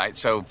good, right?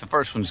 So if the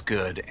first one's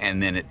good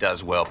and then it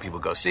does well, people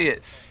go see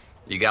it,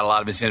 you got a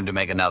lot of incentive to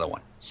make another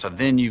one. So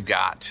then you've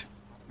got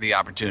the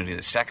opportunity in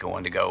the second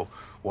one to go,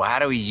 well, how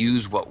do we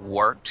use what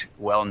worked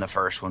well in the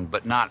first one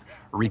but not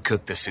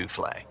recook the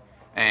souffle?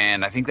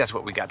 And I think that's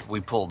what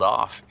we pulled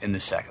off in the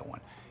second one.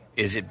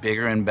 Is it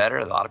bigger and better?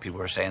 A lot of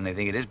people are saying they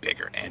think it is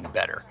bigger and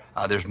better.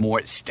 There's more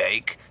at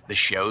stake. The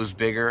show's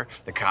bigger.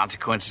 The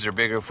consequences are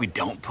bigger if we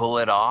don't pull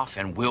it off.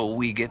 And will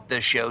we get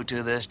the show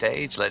to the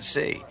stage? Let's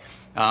see.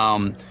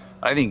 I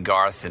think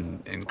Garth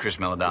and Chris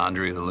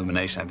Meledandri with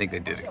Illumination, I think they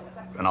did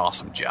an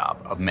awesome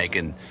job of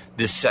making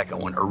this second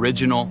one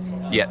original,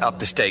 yet up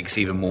the stakes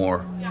even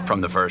more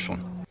from the first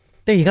one.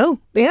 There you go.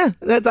 Yeah,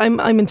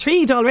 I'm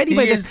intrigued already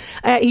by this.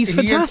 He's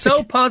fantastic. He is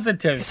so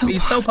positive.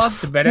 He's so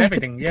positive about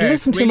everything. Yeah,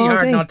 listen it's to really him all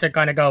hard day. not to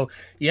kind of go,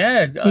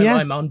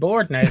 I'm on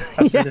board now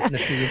after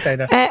listening to you say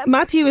that.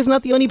 Matthew is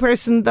not the only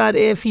person that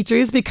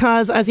features,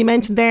 because as you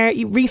mentioned there,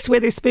 Reese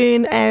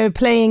Witherspoon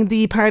playing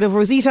the part of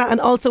Rosita,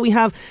 and also we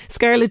have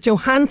Scarlett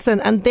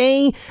Johansson, and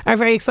they are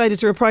very excited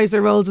to reprise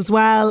their roles as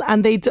well,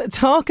 and they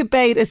talk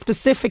about a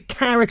specific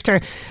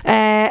character.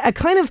 A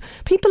kind of,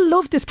 people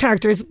love this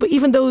character, but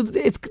even though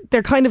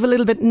they're kind of a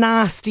little bit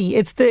nasty,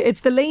 it's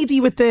the lady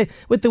with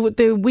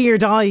the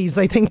weird eyes,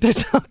 I think they're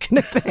talking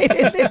about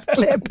in this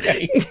clip.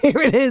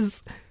 Here it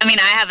is. I mean,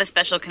 I have a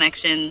special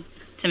connection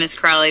to Miss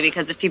Crawley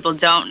because if people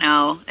don't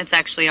know, it's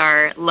actually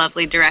our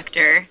lovely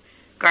director,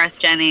 Garth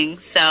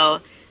Jennings.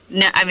 So,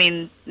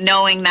 knowing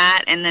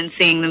that and then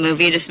seeing the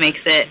movie just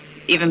makes it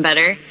even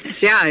better.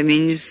 Yeah, I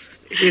mean,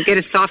 you get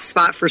a soft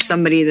spot for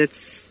somebody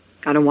that's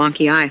got a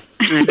wonky eye.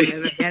 And I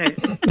think I get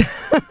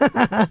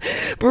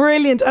it.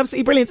 Brilliant,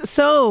 absolutely brilliant.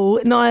 So,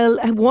 Niall,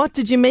 what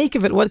did you make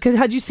of it?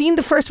 Had you seen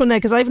the first one now?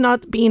 Because I've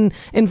not been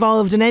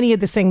involved in any of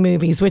the Sing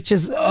movies, which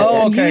is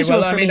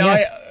unusual well, for me.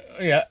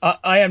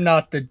 I am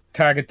not the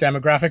target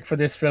demographic for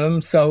this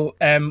film, so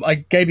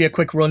I gave you a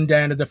quick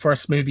rundown of the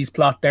first movie's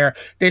plot there.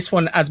 This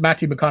one, as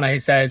Matthew McConaughey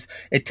says,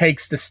 it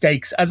takes the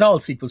stakes, as all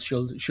sequels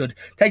should,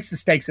 takes the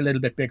stakes a little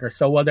bit bigger.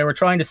 So while they were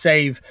trying to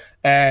save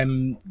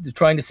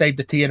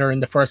the theatre in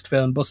the first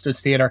film,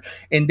 Buster's Theatre,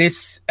 in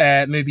this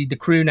movie, the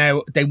crew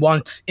now, they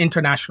want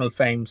international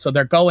fame. So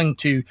they're going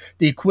to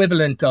the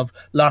equivalent of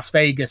Las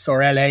Vegas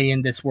or LA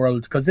in this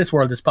world, because this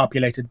world is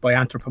populated by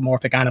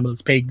anthropomorphic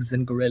animals, pigs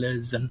and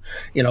gorillas and,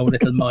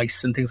 little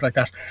mice and things like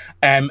that.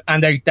 And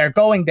they're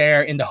going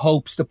there in the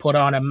hopes to put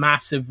on a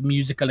massive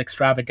musical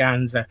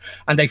extravaganza,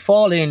 and they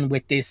fall in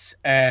with this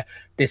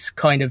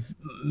kind of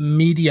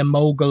media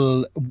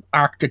mogul,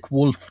 Arctic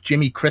Wolf,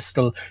 Jimmy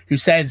Crystal, who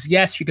says,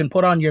 yes, you can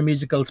put on your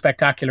musical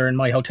spectacular in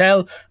my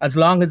hotel as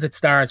long as it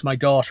stars my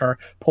daughter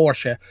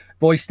Portia,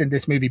 voiced in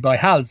this movie by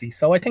Halsey.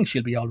 So I think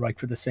she'll be all right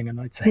for the singing,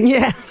 I'd say.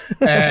 Yeah.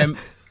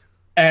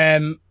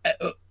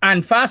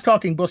 And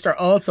fast-talking Buster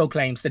also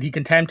claims that he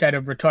can tempt out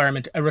of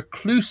retirement a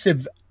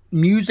reclusive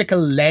musical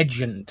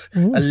legend,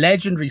 a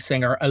legendary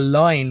singer, a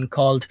line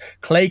called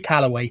Clay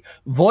Calloway,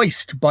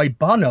 voiced by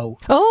Bono.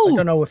 Oh, I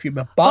don't know if you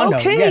Bono.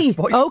 Okay, yes,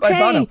 voiced by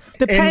Bono.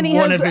 The penny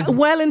has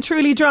well and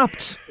truly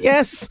dropped.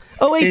 Yes,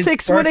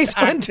 086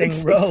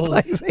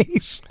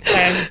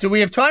 181 Do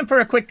we have time for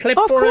a quick clip?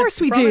 Of course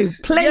we do.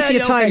 Plenty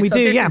of time. We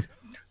do.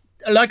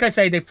 Like I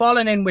say, they've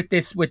fallen in with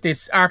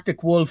this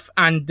Arctic Wolf,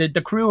 and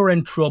the crew are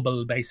in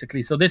trouble,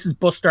 basically. So this is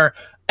Buster,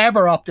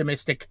 ever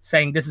optimistic,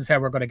 saying this is how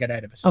we're going to get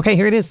out of it. Okay,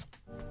 here it is.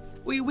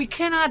 We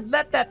cannot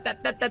let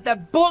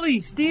that bully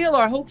steal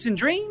our hopes and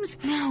dreams.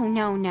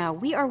 No.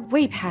 We are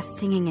way past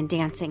singing and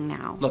dancing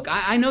now. Look,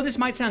 I know this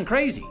might sound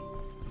crazy.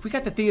 If we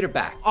got the theatre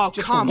back,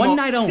 just come for one on.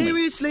 night only.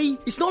 Seriously?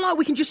 It's not like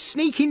we can just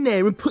sneak in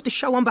there and put the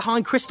show on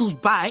behind Crystal's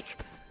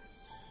back.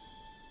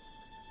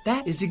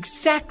 That is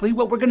exactly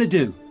what we're going to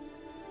do.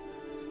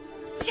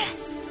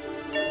 Yes!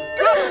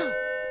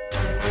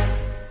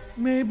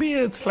 Maybe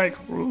it's like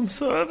room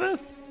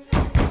service?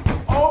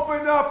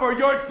 Open up or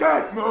you're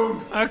dead,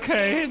 Moon!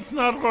 Okay, it's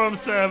not room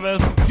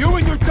service. You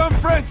and your dumb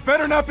friends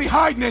better not be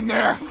hiding in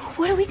there!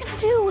 What are we gonna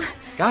do?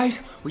 Guys,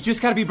 we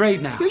just gotta be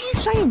brave now. Are you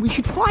saying we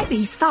should fight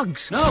these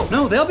thugs?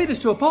 No, they'll beat us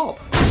to a pulp.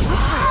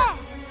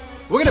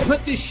 We're gonna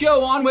put this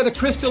show on whether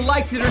Crystal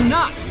likes it or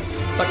not.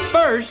 But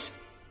first,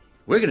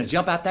 we're gonna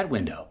jump out that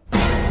window.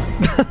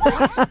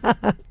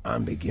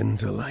 I'm beginning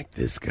to like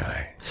this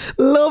guy.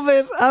 Love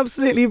it.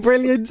 Absolutely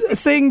brilliant.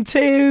 Sing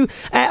 2.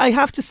 I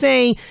have to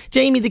say,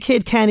 Jamie the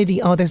Kid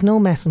Kennedy, there's no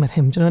messing with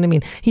him. Do you know what I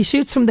mean? He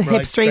shoots from the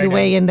hip straight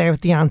away in there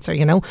with the answer,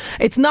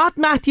 It's not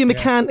Matthew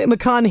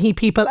McConaughey,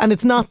 people, and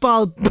it's not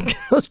Bob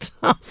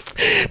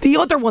Geldof. The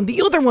other one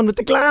with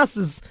the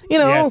glasses,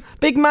 Yes.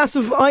 Big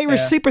massive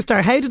Irish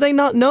superstar. How did I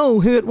not know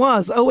who it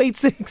was?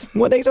 086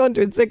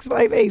 1800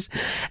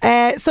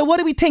 658. So what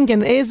are we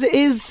thinking?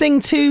 Is Sing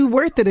 2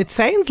 worth it? It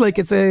sounds like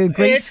it's a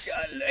great...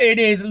 It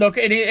is. Look,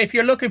 if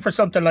you're looking for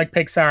something like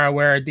Pixar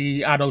where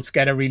the adults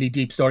get a really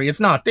deep story, it's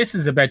not. This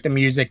is about the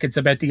music. It's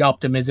about the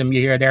optimism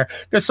you hear there.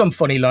 There's some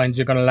funny lines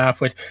you're going to laugh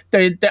with.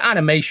 The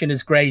animation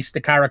is great.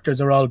 The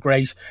characters are all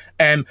great.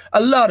 A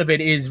lot of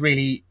it is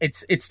really...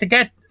 It's to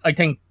get, I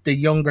think, the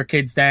younger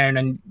kids down,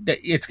 and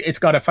it's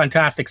got a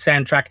fantastic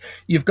soundtrack.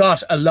 You've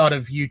got a lot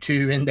of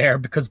U2 in there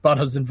because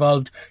Bono's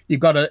involved.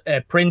 You've got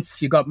a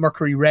Prince, you've got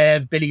Mercury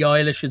Rev, Billie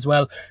Eilish as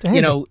well.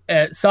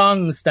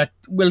 Songs that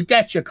will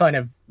get you kind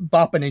of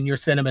bopping in your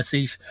cinema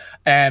seat.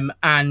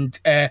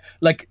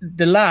 Like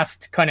the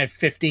last kind of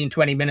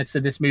 15-20 minutes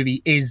of this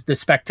movie is the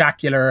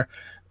spectacular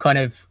kind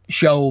of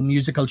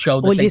musical show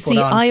that they put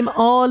on. I'm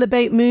all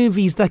about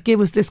movies that give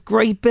us this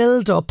great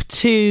build up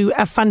to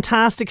a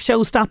fantastic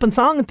show stopping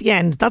song at the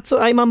end. That's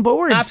what I'm on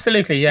board.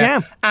 Absolutely,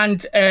 yeah.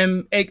 And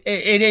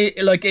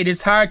it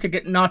is hard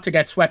to not to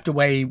get swept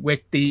away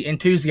with the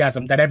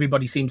enthusiasm that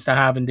everybody seems to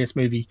have in this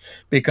movie,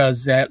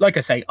 because like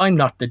I say, I'm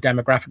not the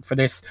demographic for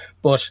this,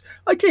 but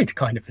I did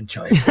kind of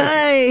enjoy it.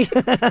 Hey,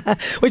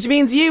 which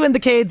means you and the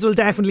kids will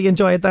definitely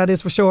enjoy it. That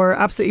is for sure.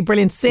 Absolutely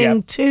brilliant.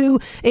 Sing 2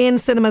 in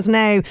cinemas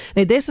now.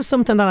 Now this is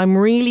something that I'm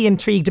really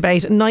intrigued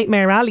about.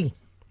 Nightmare Alley.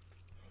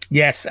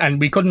 Yes, and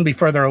we couldn't be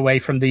further away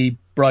from the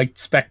bright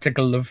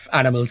spectacle of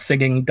animals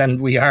singing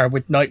than we are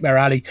with Nightmare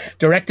Alley,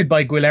 directed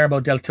by Guillermo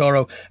del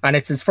Toro, and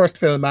it's his first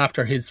film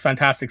after his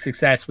fantastic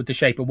success with The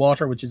Shape of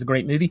Water, which is a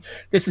great movie.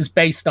 This is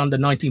based on the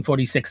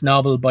 1946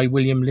 novel by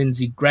William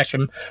Lindsay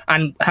Gresham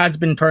and has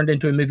been turned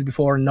into a movie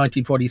before in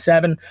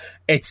 1947.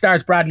 It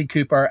stars Bradley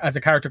Cooper as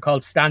a character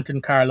called Stanton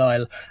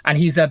Carlyle, and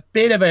he's a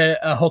bit of a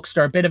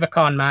huckster, a bit of a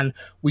con man.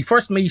 We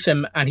first meet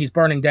him and he's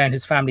burning down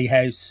his family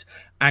house,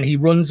 and he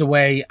runs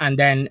away and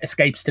then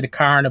escapes to the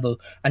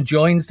carnival and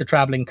joins the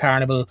travelling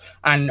carnival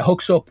and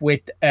hooks up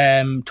with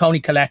Toni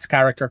Collette's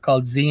character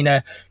called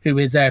Xena, who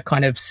is a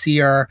kind of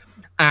seer.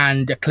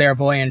 and a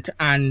clairvoyant,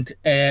 and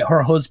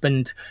her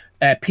husband,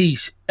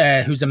 Pete,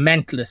 who's a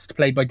mentalist,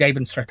 played by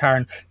David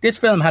Strathairn. This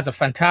film has a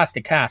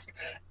fantastic cast.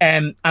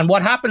 And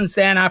what happens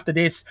then after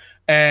this,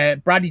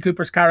 Bradley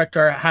Cooper's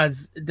character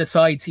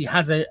decides he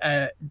has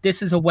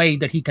this is a way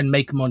that he can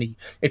make money.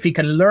 If he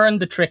can learn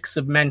the tricks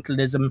of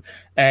mentalism,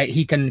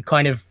 he can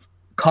kind of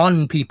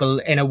con people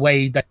in a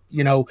way that,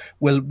 you know,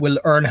 will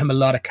earn him a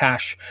lot of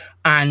cash.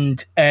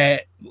 And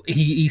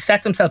he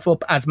sets himself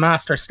up as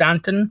Master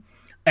Stanton.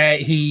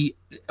 He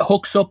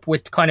hooks up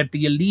with kind of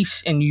the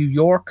elite in New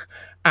York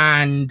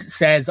and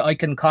says, I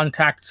can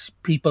contact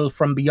people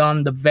from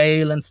beyond the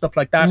veil and stuff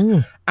like that.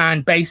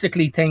 And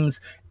basically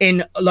things,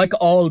 in like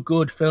all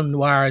good film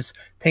noirs,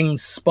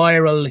 things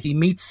spiral. He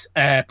meets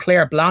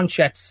Kate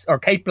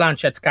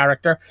Blanchett's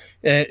character,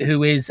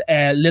 who is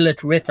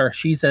Lilith Ritter.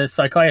 She's a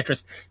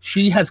psychiatrist.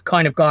 She has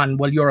kind of gone,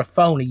 well, you're a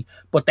phony,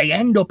 but they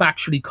end up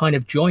actually kind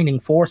of joining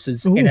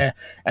forces in a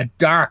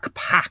dark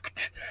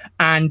pact.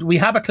 And we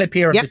have a clip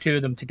here of the two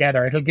of them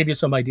together. It'll give you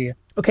some idea.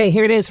 Okay,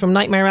 here it is from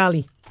Nightmare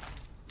Alley.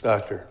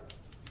 Doctor.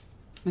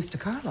 Mr.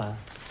 Carlisle.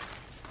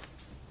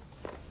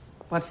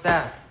 What's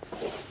that?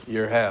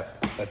 Your half.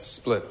 That's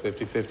split,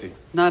 50-50.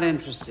 Not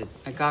interested.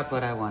 I got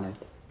what I wanted.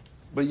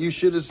 But you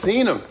should have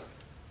seen him.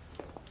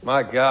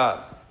 My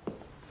God.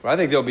 Well, I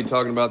think they'll be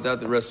talking about that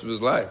the rest of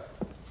his life.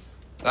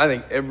 I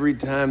think every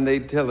time they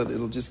tell it,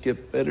 it'll just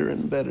get better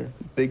and better,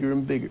 bigger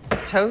and bigger.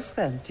 Toast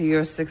them to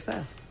your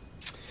success.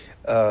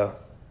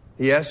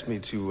 He asked me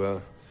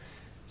to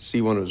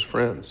see one of his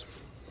friends.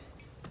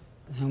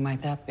 Who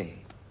might that be?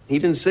 He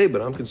didn't say,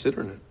 but I'm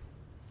considering it.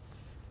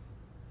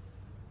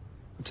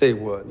 I'll tell you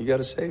what, you got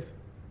a safe?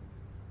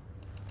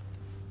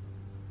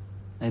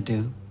 I do.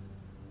 You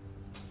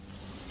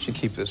should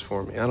keep this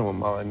for me. I don't want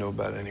Molly to know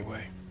about it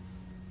anyway.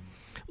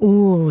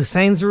 Ooh,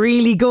 sounds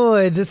really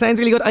good. It sounds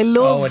really good. I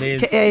love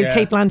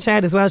Kate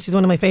Blanchett as well. She's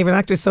one of my favourite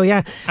actors. So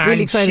yeah,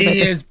 really excited about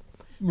this.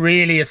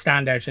 Really a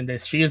standout in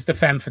this. She is the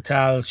femme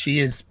fatale. She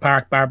is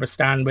part Barbara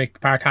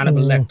Stanwyck, part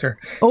Hannibal Lecter.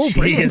 She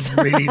brilliant. is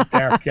really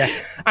dark, yeah.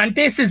 And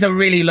this is a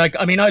really, like,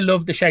 I mean, I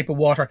love The Shape of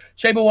Water.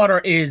 Shape of Water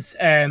is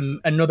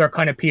another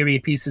kind of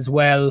period piece as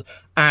well.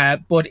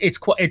 But it's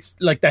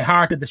like the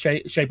heart of The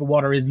Shape of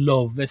Water is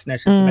love, isn't it?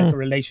 It's about the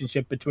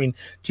relationship between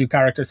two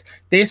characters.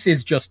 This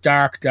is just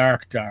dark,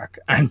 dark, dark.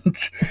 And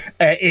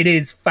it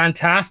is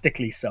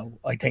fantastically so,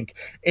 I think.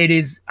 It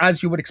is,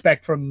 as you would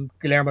expect from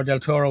Guillermo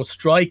del Toro,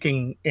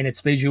 striking in its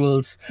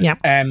visuals. Yeah.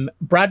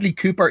 Bradley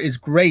Cooper is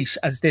great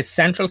as this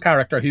central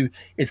character who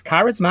is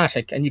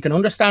charismatic, and you can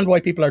understand why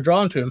people are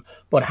drawn to him,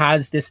 but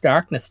has this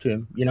darkness to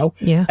him, you know?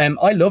 Yeah.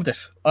 I loved it.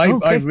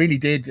 I really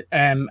did.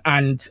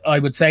 And I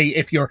would say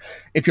if you're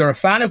a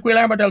fan of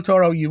Guillermo del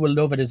Toro, you will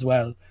love it as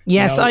well.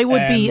 Yes, you know? I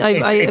would be.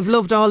 I've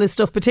loved all his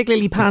stuff,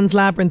 particularly Pan's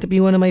Labyrinth to be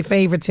one of my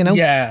favourites, you know?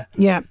 Yeah.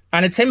 Yeah.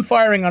 And it's him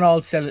firing on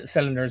all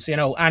cylinders, you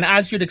know, and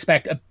as you'd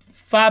expect, a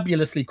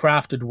fabulously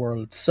crafted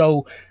world.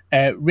 So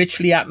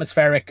richly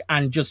atmospheric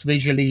and just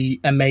visually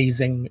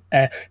amazing.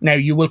 Now,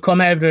 you will come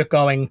out of it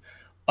going,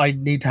 I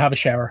need to have a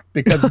shower,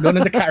 because none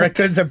of the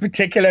characters are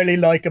particularly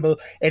likable.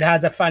 It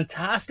has a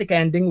fantastic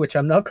ending, which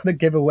I'm not going to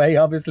give away,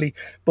 obviously.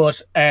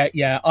 But it's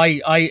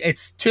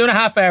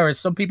 2.5 hours.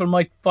 Some people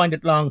might find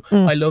it long.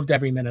 I loved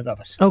every minute of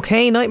it.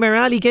 Okay, Nightmare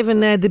Alley given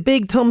the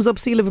big thumbs up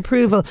seal of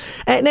approval.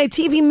 Now,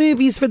 TV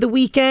movies for the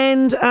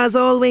weekend, as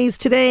always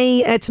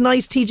today.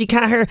 Tonight, TG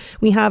Caher,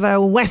 we have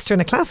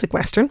a classic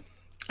Western.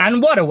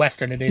 And what a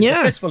Western it is.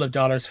 Yeah. A Fistful of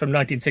Dollars from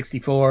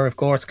 1964, of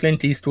course.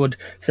 Clint Eastwood,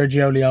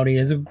 Sergio Leone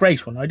is a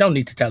great one. I don't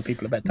need to tell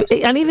people about that.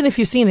 And even if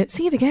you've seen it,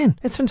 see it again.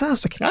 It's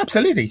fantastic.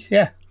 Absolutely,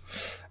 yeah.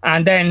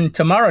 And then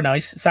tomorrow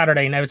night,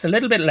 Saturday, now it's a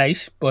little bit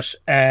late, but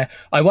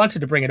I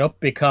wanted to bring it up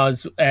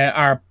because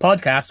our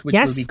podcast, which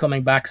will be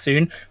coming back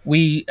soon,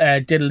 we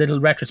did a little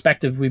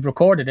retrospective. We've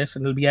recorded it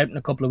and it'll be out in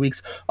a couple of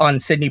weeks on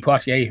Sidney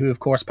Poitier, who of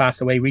course passed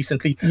away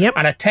recently. Yep.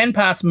 And at 10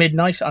 past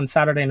midnight on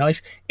Saturday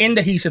night, In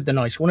the Heat of the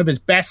Night, one of his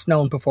best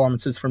known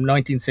performances from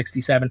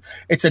 1967.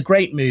 It's a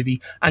great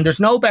movie, and there's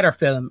no better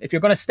film. If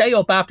you're going to stay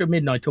up after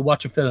midnight to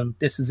watch a film,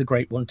 this is a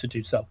great one to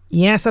do so.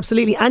 Yes,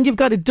 absolutely. And you've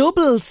got a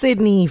double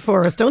Sidney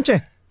for us, don't you?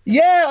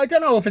 Yeah, I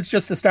don't know if it's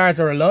just the stars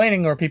are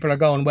aligning or people are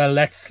going, well,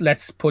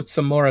 let's put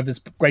some more of his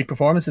great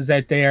performances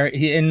out there.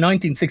 In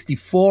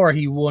 1964,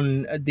 he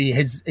won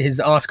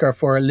his Oscar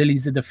for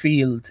Lilies of the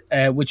Field,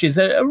 which is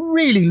a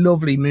really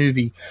lovely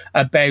movie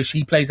about,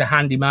 he plays a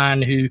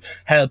handyman who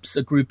helps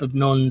a group of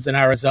nuns in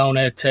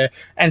Arizona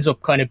ends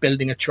up kind of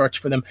building a church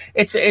for them.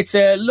 It's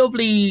a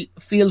lovely,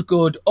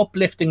 feel-good,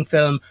 uplifting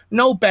film.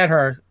 No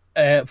better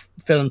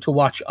film to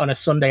watch on a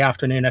Sunday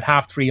afternoon at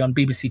 3:30 on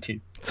BBC Two.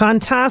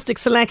 Fantastic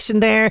selection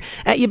there.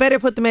 You better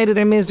put them out of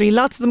their misery.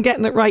 Lots of them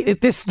getting it right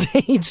at this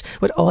stage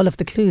with all of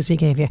the clues we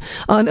gave you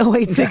on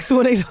 086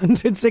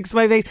 1800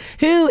 658.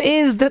 Who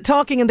is the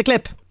talking in the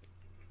clip?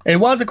 It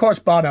was, of course,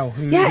 Bono,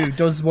 who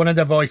does one of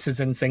the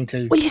voices in Sing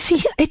 2. Well, you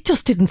see, it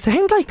just didn't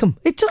sound like him.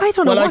 I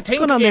don't know what's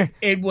going on there.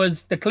 It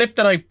was the clip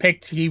that I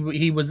picked.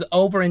 He was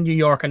over in New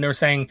York, and they were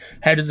saying,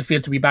 how does it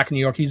feel to be back in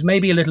New York? He's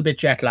maybe a little bit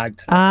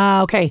jet-lagged.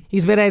 Ah, okay.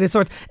 He's a bit out of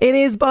sorts. It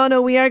is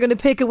Bono. We are going to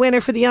pick a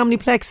winner for the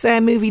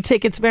Omniplex movie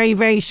tickets very,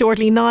 very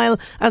shortly. Niall,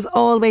 as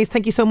always,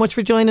 thank you so much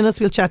for joining us.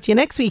 We'll chat to you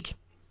next week.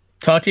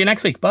 Talk to you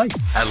next week. Bye.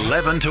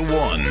 11 to 1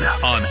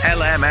 on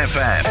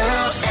LMFM.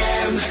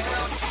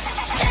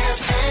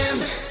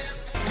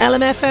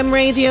 LMFM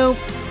Radio.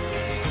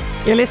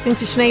 You're listening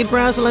to Sinead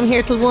Brazel. I'm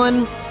here till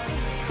 1.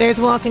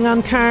 There's Walking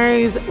on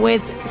Cars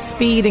with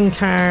Speeding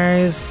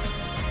Cars.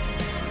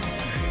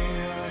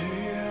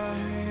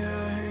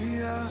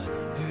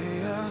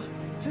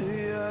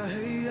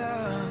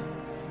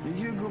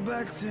 You go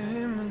back to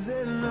him and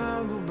then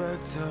I'll go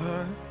back to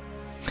her.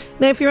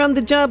 Now, if you're on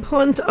the job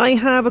hunt, I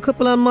have a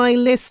couple on my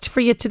list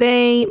for you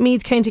today.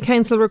 Meath County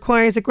Council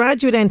requires a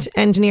graduate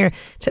engineer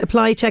to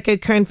apply. Check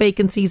out current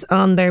vacancies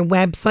on their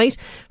website.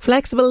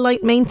 Flexible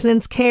Light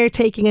Maintenance,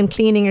 Caretaking and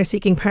Cleaning are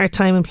seeking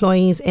part-time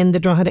employees in the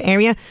Drogheda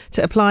area.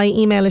 To apply,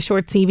 email a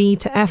short CV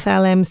to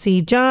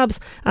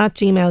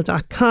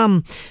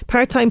flmcjobs@gmail.com.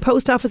 Part-time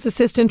post office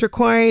assistant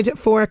required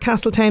for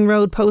Castletown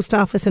Road Post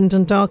Office in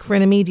Dundalk for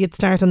an immediate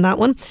start on that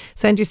one.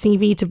 Send your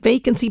CV to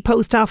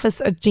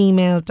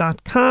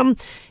vacancypostoffice@gmail.com.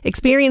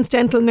 Experienced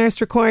dental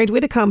nurse required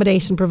with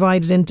accommodation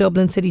provided in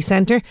Dublin City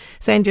Centre.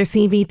 Send your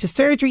CV to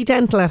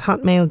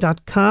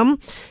surgerydental@hotmail.com.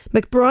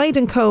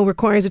 McBride & Co.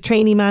 requires a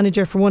trainee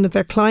manager for one of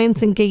their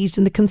clients engaged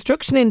in the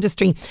construction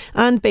industry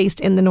and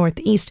based in the North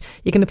East.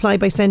 You can apply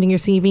by sending your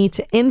CV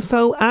to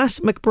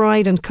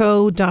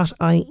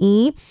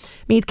info@mcbrideandco.ie.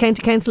 Meath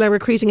County Council are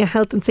recruiting a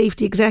health and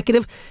safety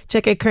executive.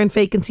 Check out current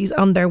vacancies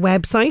on their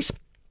website.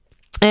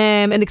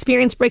 An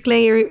experienced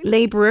bricklayer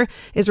labourer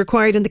is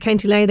required in the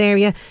County Louth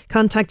area.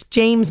 Contact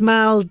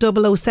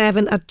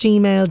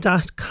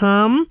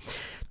jamesmal007@gmail.com.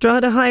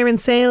 Drogheda Hire and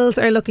Sales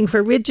are looking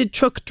for rigid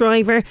truck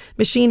driver,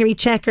 machinery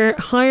checker,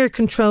 hire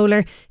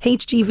controller,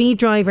 HGV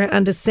driver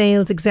and a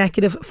sales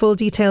executive. Full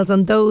details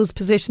on those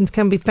positions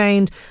can be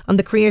found on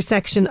the career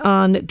section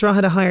on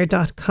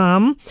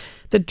droghedahire.com.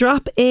 The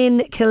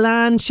Drop-In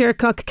Killan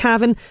Shercock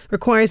Cavan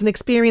requires an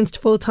experienced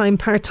full-time,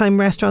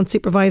 part-time restaurant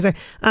supervisor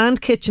and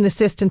kitchen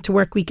assistant to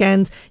work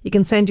weekends. You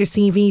can send your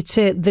CV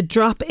to the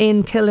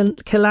Drop-In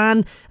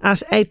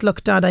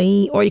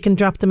Killan@outlook.ie, or you can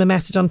drop them a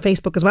message on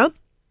Facebook as well.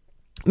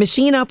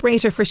 Machine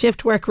operator for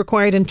shift work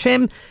required in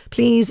Trim.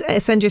 Please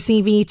send your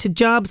CV to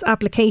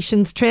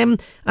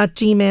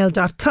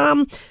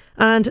jobsapplicationsTrim@gmail.com.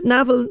 And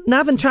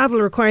Navan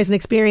Travel requires an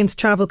experienced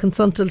travel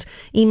consultant.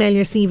 Email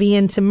your CV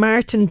in to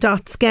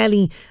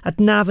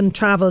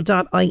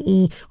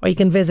martin.skelly@navantravel.ie, or you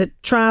can visit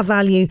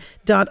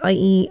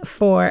travalue.ie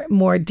for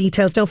more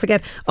details. Don't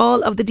forget,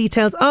 all of the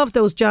details of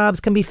those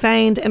jobs can be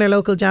found in our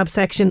local job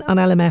section on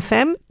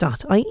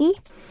lmfm.ie.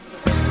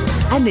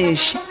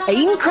 Anish,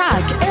 Ain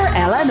Crack,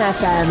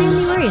 LMFM.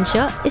 Clearly Marion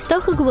Shaw is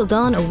stocha go bhfuil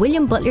don a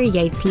William Butler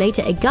Yeats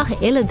leite ag gacha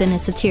ile duine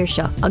sa tír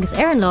seo, agus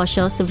an lá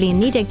seo sa bhliain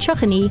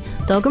 1930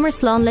 dogam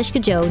slán leis go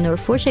Joe nuair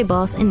fuair sé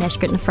bás in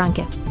Neisgurt na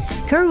Franca.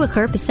 Curwa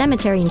churp is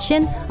cemetery in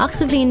sin, ach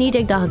sa bhliain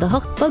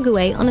 1948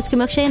 bugaway onas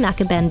gomach sé an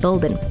aca Ben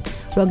Bulbin.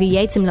 Rugga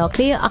Yeats im lá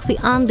clia ach bhí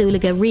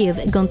andúlaga riamh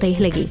i gunta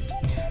hiligi.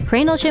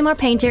 Chréinál sé mar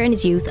painter in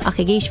his youth ach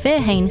ag ís fé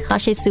hain cha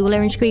sé súil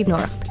ar an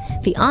scríbnoracht.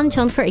 Bhí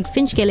antionchar ag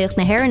finchgéiliocht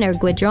na haireann ar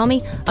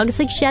Gwydrami agus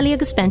ag Shelley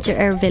agus Spencer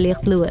ar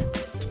bhiliocht lua.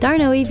 Dar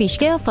nóí bhí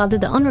scéal fada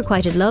the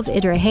unrequited love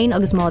idir a hain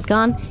agus Maud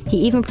Gan. He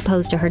even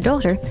proposed to her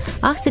daughter,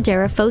 ach sa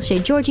deireadh fós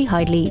sé Georgie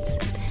Hyde Leeds.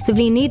 Sa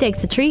bhliain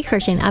 1903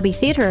 chuir sin Abbey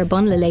Theatre ar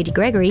bun le Lady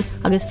Gregory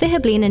agus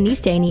 5 bliana níos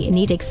déanaí in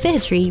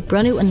 1953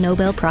 brunú an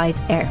Nobel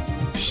Prize air.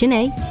 Sin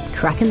é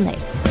Crackan Lay.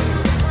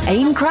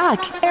 Ain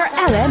Crack ar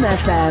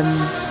LMFM.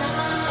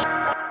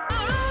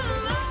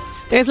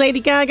 There's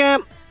Lady Gaga.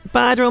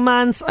 Bad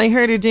Romance. I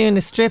heard her doing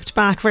a stripped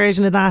back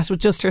version of that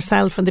with just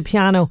herself and the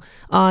piano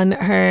in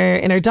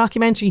her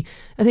documentary.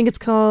 I think it's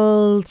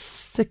called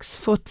 6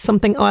 Foot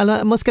something. Oh,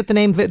 I must get the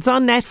name of it. It's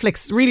on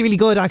Netflix. Really, really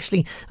good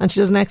actually. And she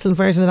does an excellent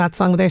version of that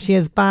song. But there she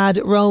is, Bad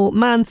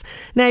Romance.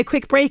 Now,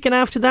 quick break, and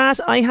after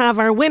that I have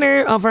our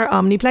winner of our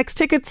Omniplex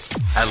tickets.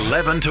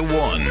 11 to 1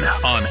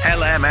 on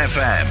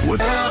LMFM with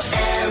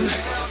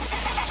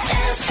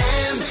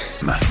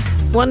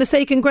Want to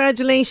say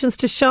congratulations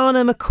to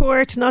Shauna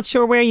McCourt. Not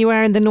sure where you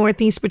are in the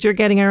northeast, but you're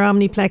getting our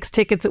Omniplex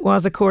tickets. It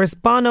was, of course,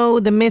 Bono,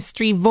 the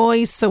mystery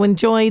voice, so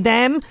enjoy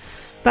them.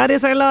 That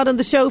is our lot on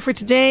the show for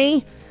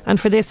today and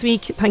for this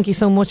week. Thank you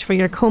so much for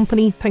your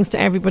company. Thanks to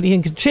everybody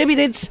who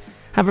contributed.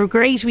 Have a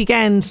great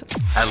weekend.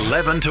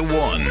 11 to 1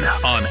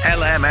 on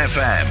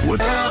LMFM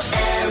with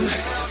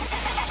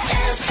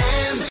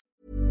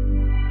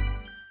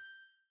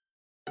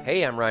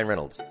Hey, I'm Ryan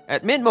Reynolds.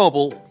 At Mint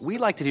Mobile, we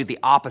like to do the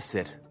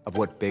opposite of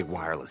what Big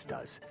Wireless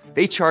does.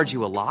 They charge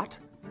you a lot,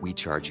 we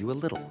charge you a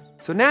little.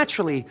 So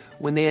naturally,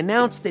 when they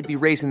announced they'd be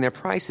raising their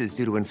prices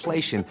due to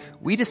inflation,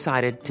 we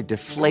decided to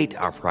deflate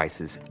our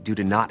prices due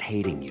to not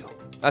hating you.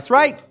 That's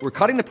right. We're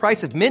cutting the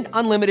price of Mint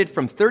Unlimited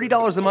from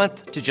 $30 a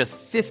month to just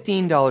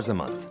 $15 a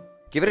month.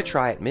 Give it a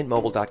try at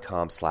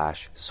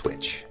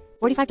mintmobile.com/switch.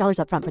 $45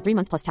 up front for 3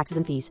 months plus taxes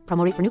and fees.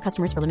 Promo rate for new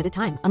customers for limited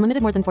time.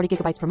 Unlimited more than 40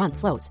 gigabytes per month.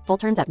 Slows full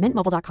terms at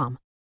mintmobile.com.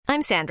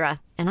 I'm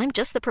Sandra, and I'm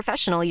just the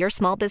professional your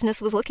small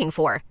business was looking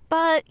for.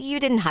 But you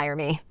didn't hire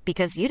me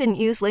because you didn't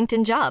use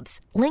LinkedIn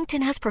Jobs.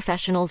 LinkedIn has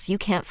professionals you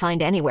can't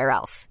find anywhere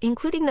else,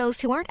 including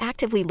those who aren't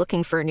actively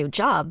looking for a new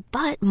job,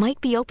 but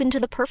might be open to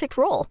the perfect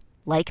role,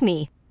 like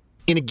me.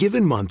 In a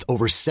given month,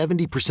 over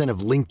 70% of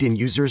LinkedIn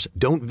users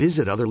don't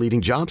visit other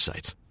leading job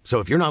sites. So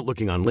if you're not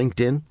looking on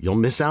LinkedIn, you'll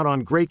miss out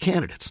on great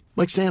candidates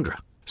like Sandra.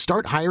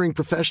 Start hiring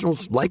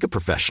professionals like a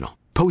professional.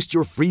 Post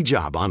your free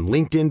job on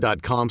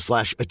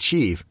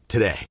linkedin.com/achieve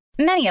today.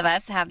 Many of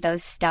us have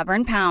those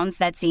stubborn pounds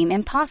that seem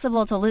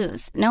impossible to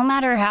lose, no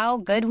matter how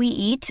good we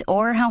eat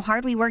or how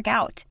hard we work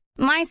out.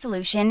 My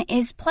solution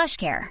is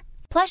PlushCare.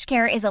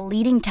 PlushCare is a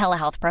leading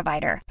telehealth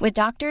provider with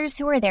doctors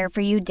who are there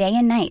for you day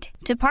and night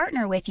to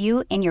partner with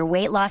you in your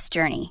weight loss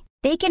journey.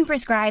 They can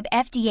prescribe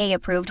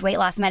FDA-approved weight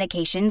loss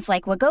medications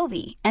like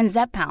Wegovy and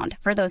Zepbound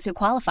for those who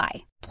qualify.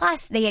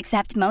 Plus, they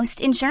accept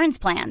most insurance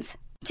plans.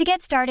 To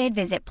get started,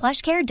 visit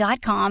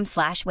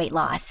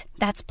plushcare.com/weightloss.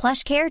 That's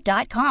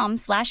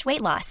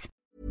plushcare.com/weightloss.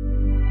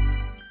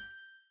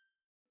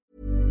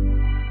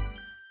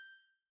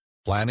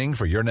 Planning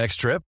for your next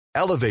trip?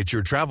 Elevate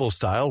your travel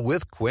style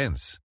with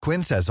Quince.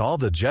 Quince has all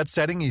the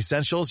jet-setting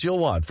essentials you'll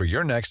want for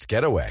your next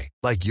getaway,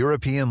 like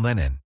European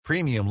linen,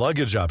 premium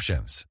luggage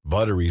options,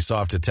 buttery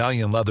soft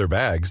Italian leather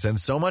bags, and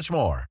so much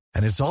more.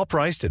 And it's all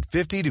priced at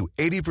 50 to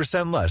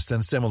 80% less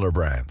than similar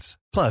brands.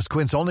 Plus,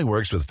 Quince only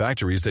works with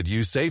factories that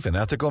use safe and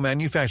ethical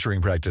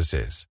manufacturing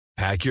practices.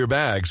 Pack your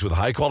bags with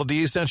high-quality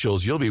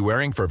essentials you'll be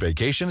wearing for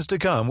vacations to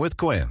come with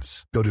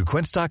Quince. Go to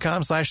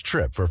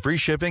quince.com/trip for free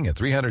shipping and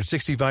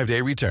 365-day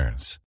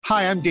returns.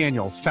 Hi, I'm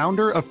Daniel,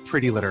 founder of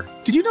Pretty Litter.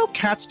 Did you know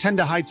cats tend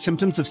to hide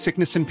symptoms of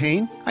sickness and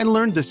pain? I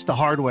learned this the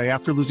hard way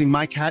after losing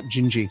my cat,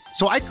 Gingy.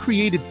 So I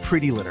created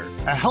Pretty Litter,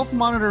 a health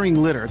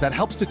monitoring litter that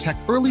helps detect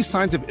early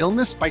signs of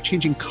illness by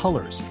changing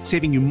colors,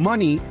 saving you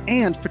money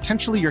and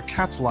potentially your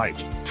cat's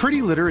life.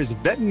 Pretty Litter is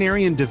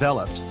veterinarian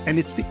developed, and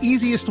it's the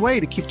easiest way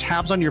to keep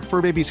tabs on your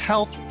fur baby's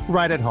health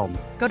right at home.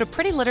 Go to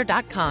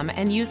prettylitter.com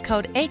and use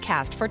code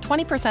ACAST for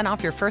 20%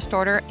 off your first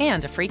order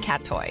and a free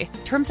cat toy.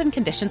 Terms and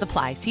conditions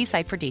apply. See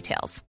site for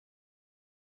details.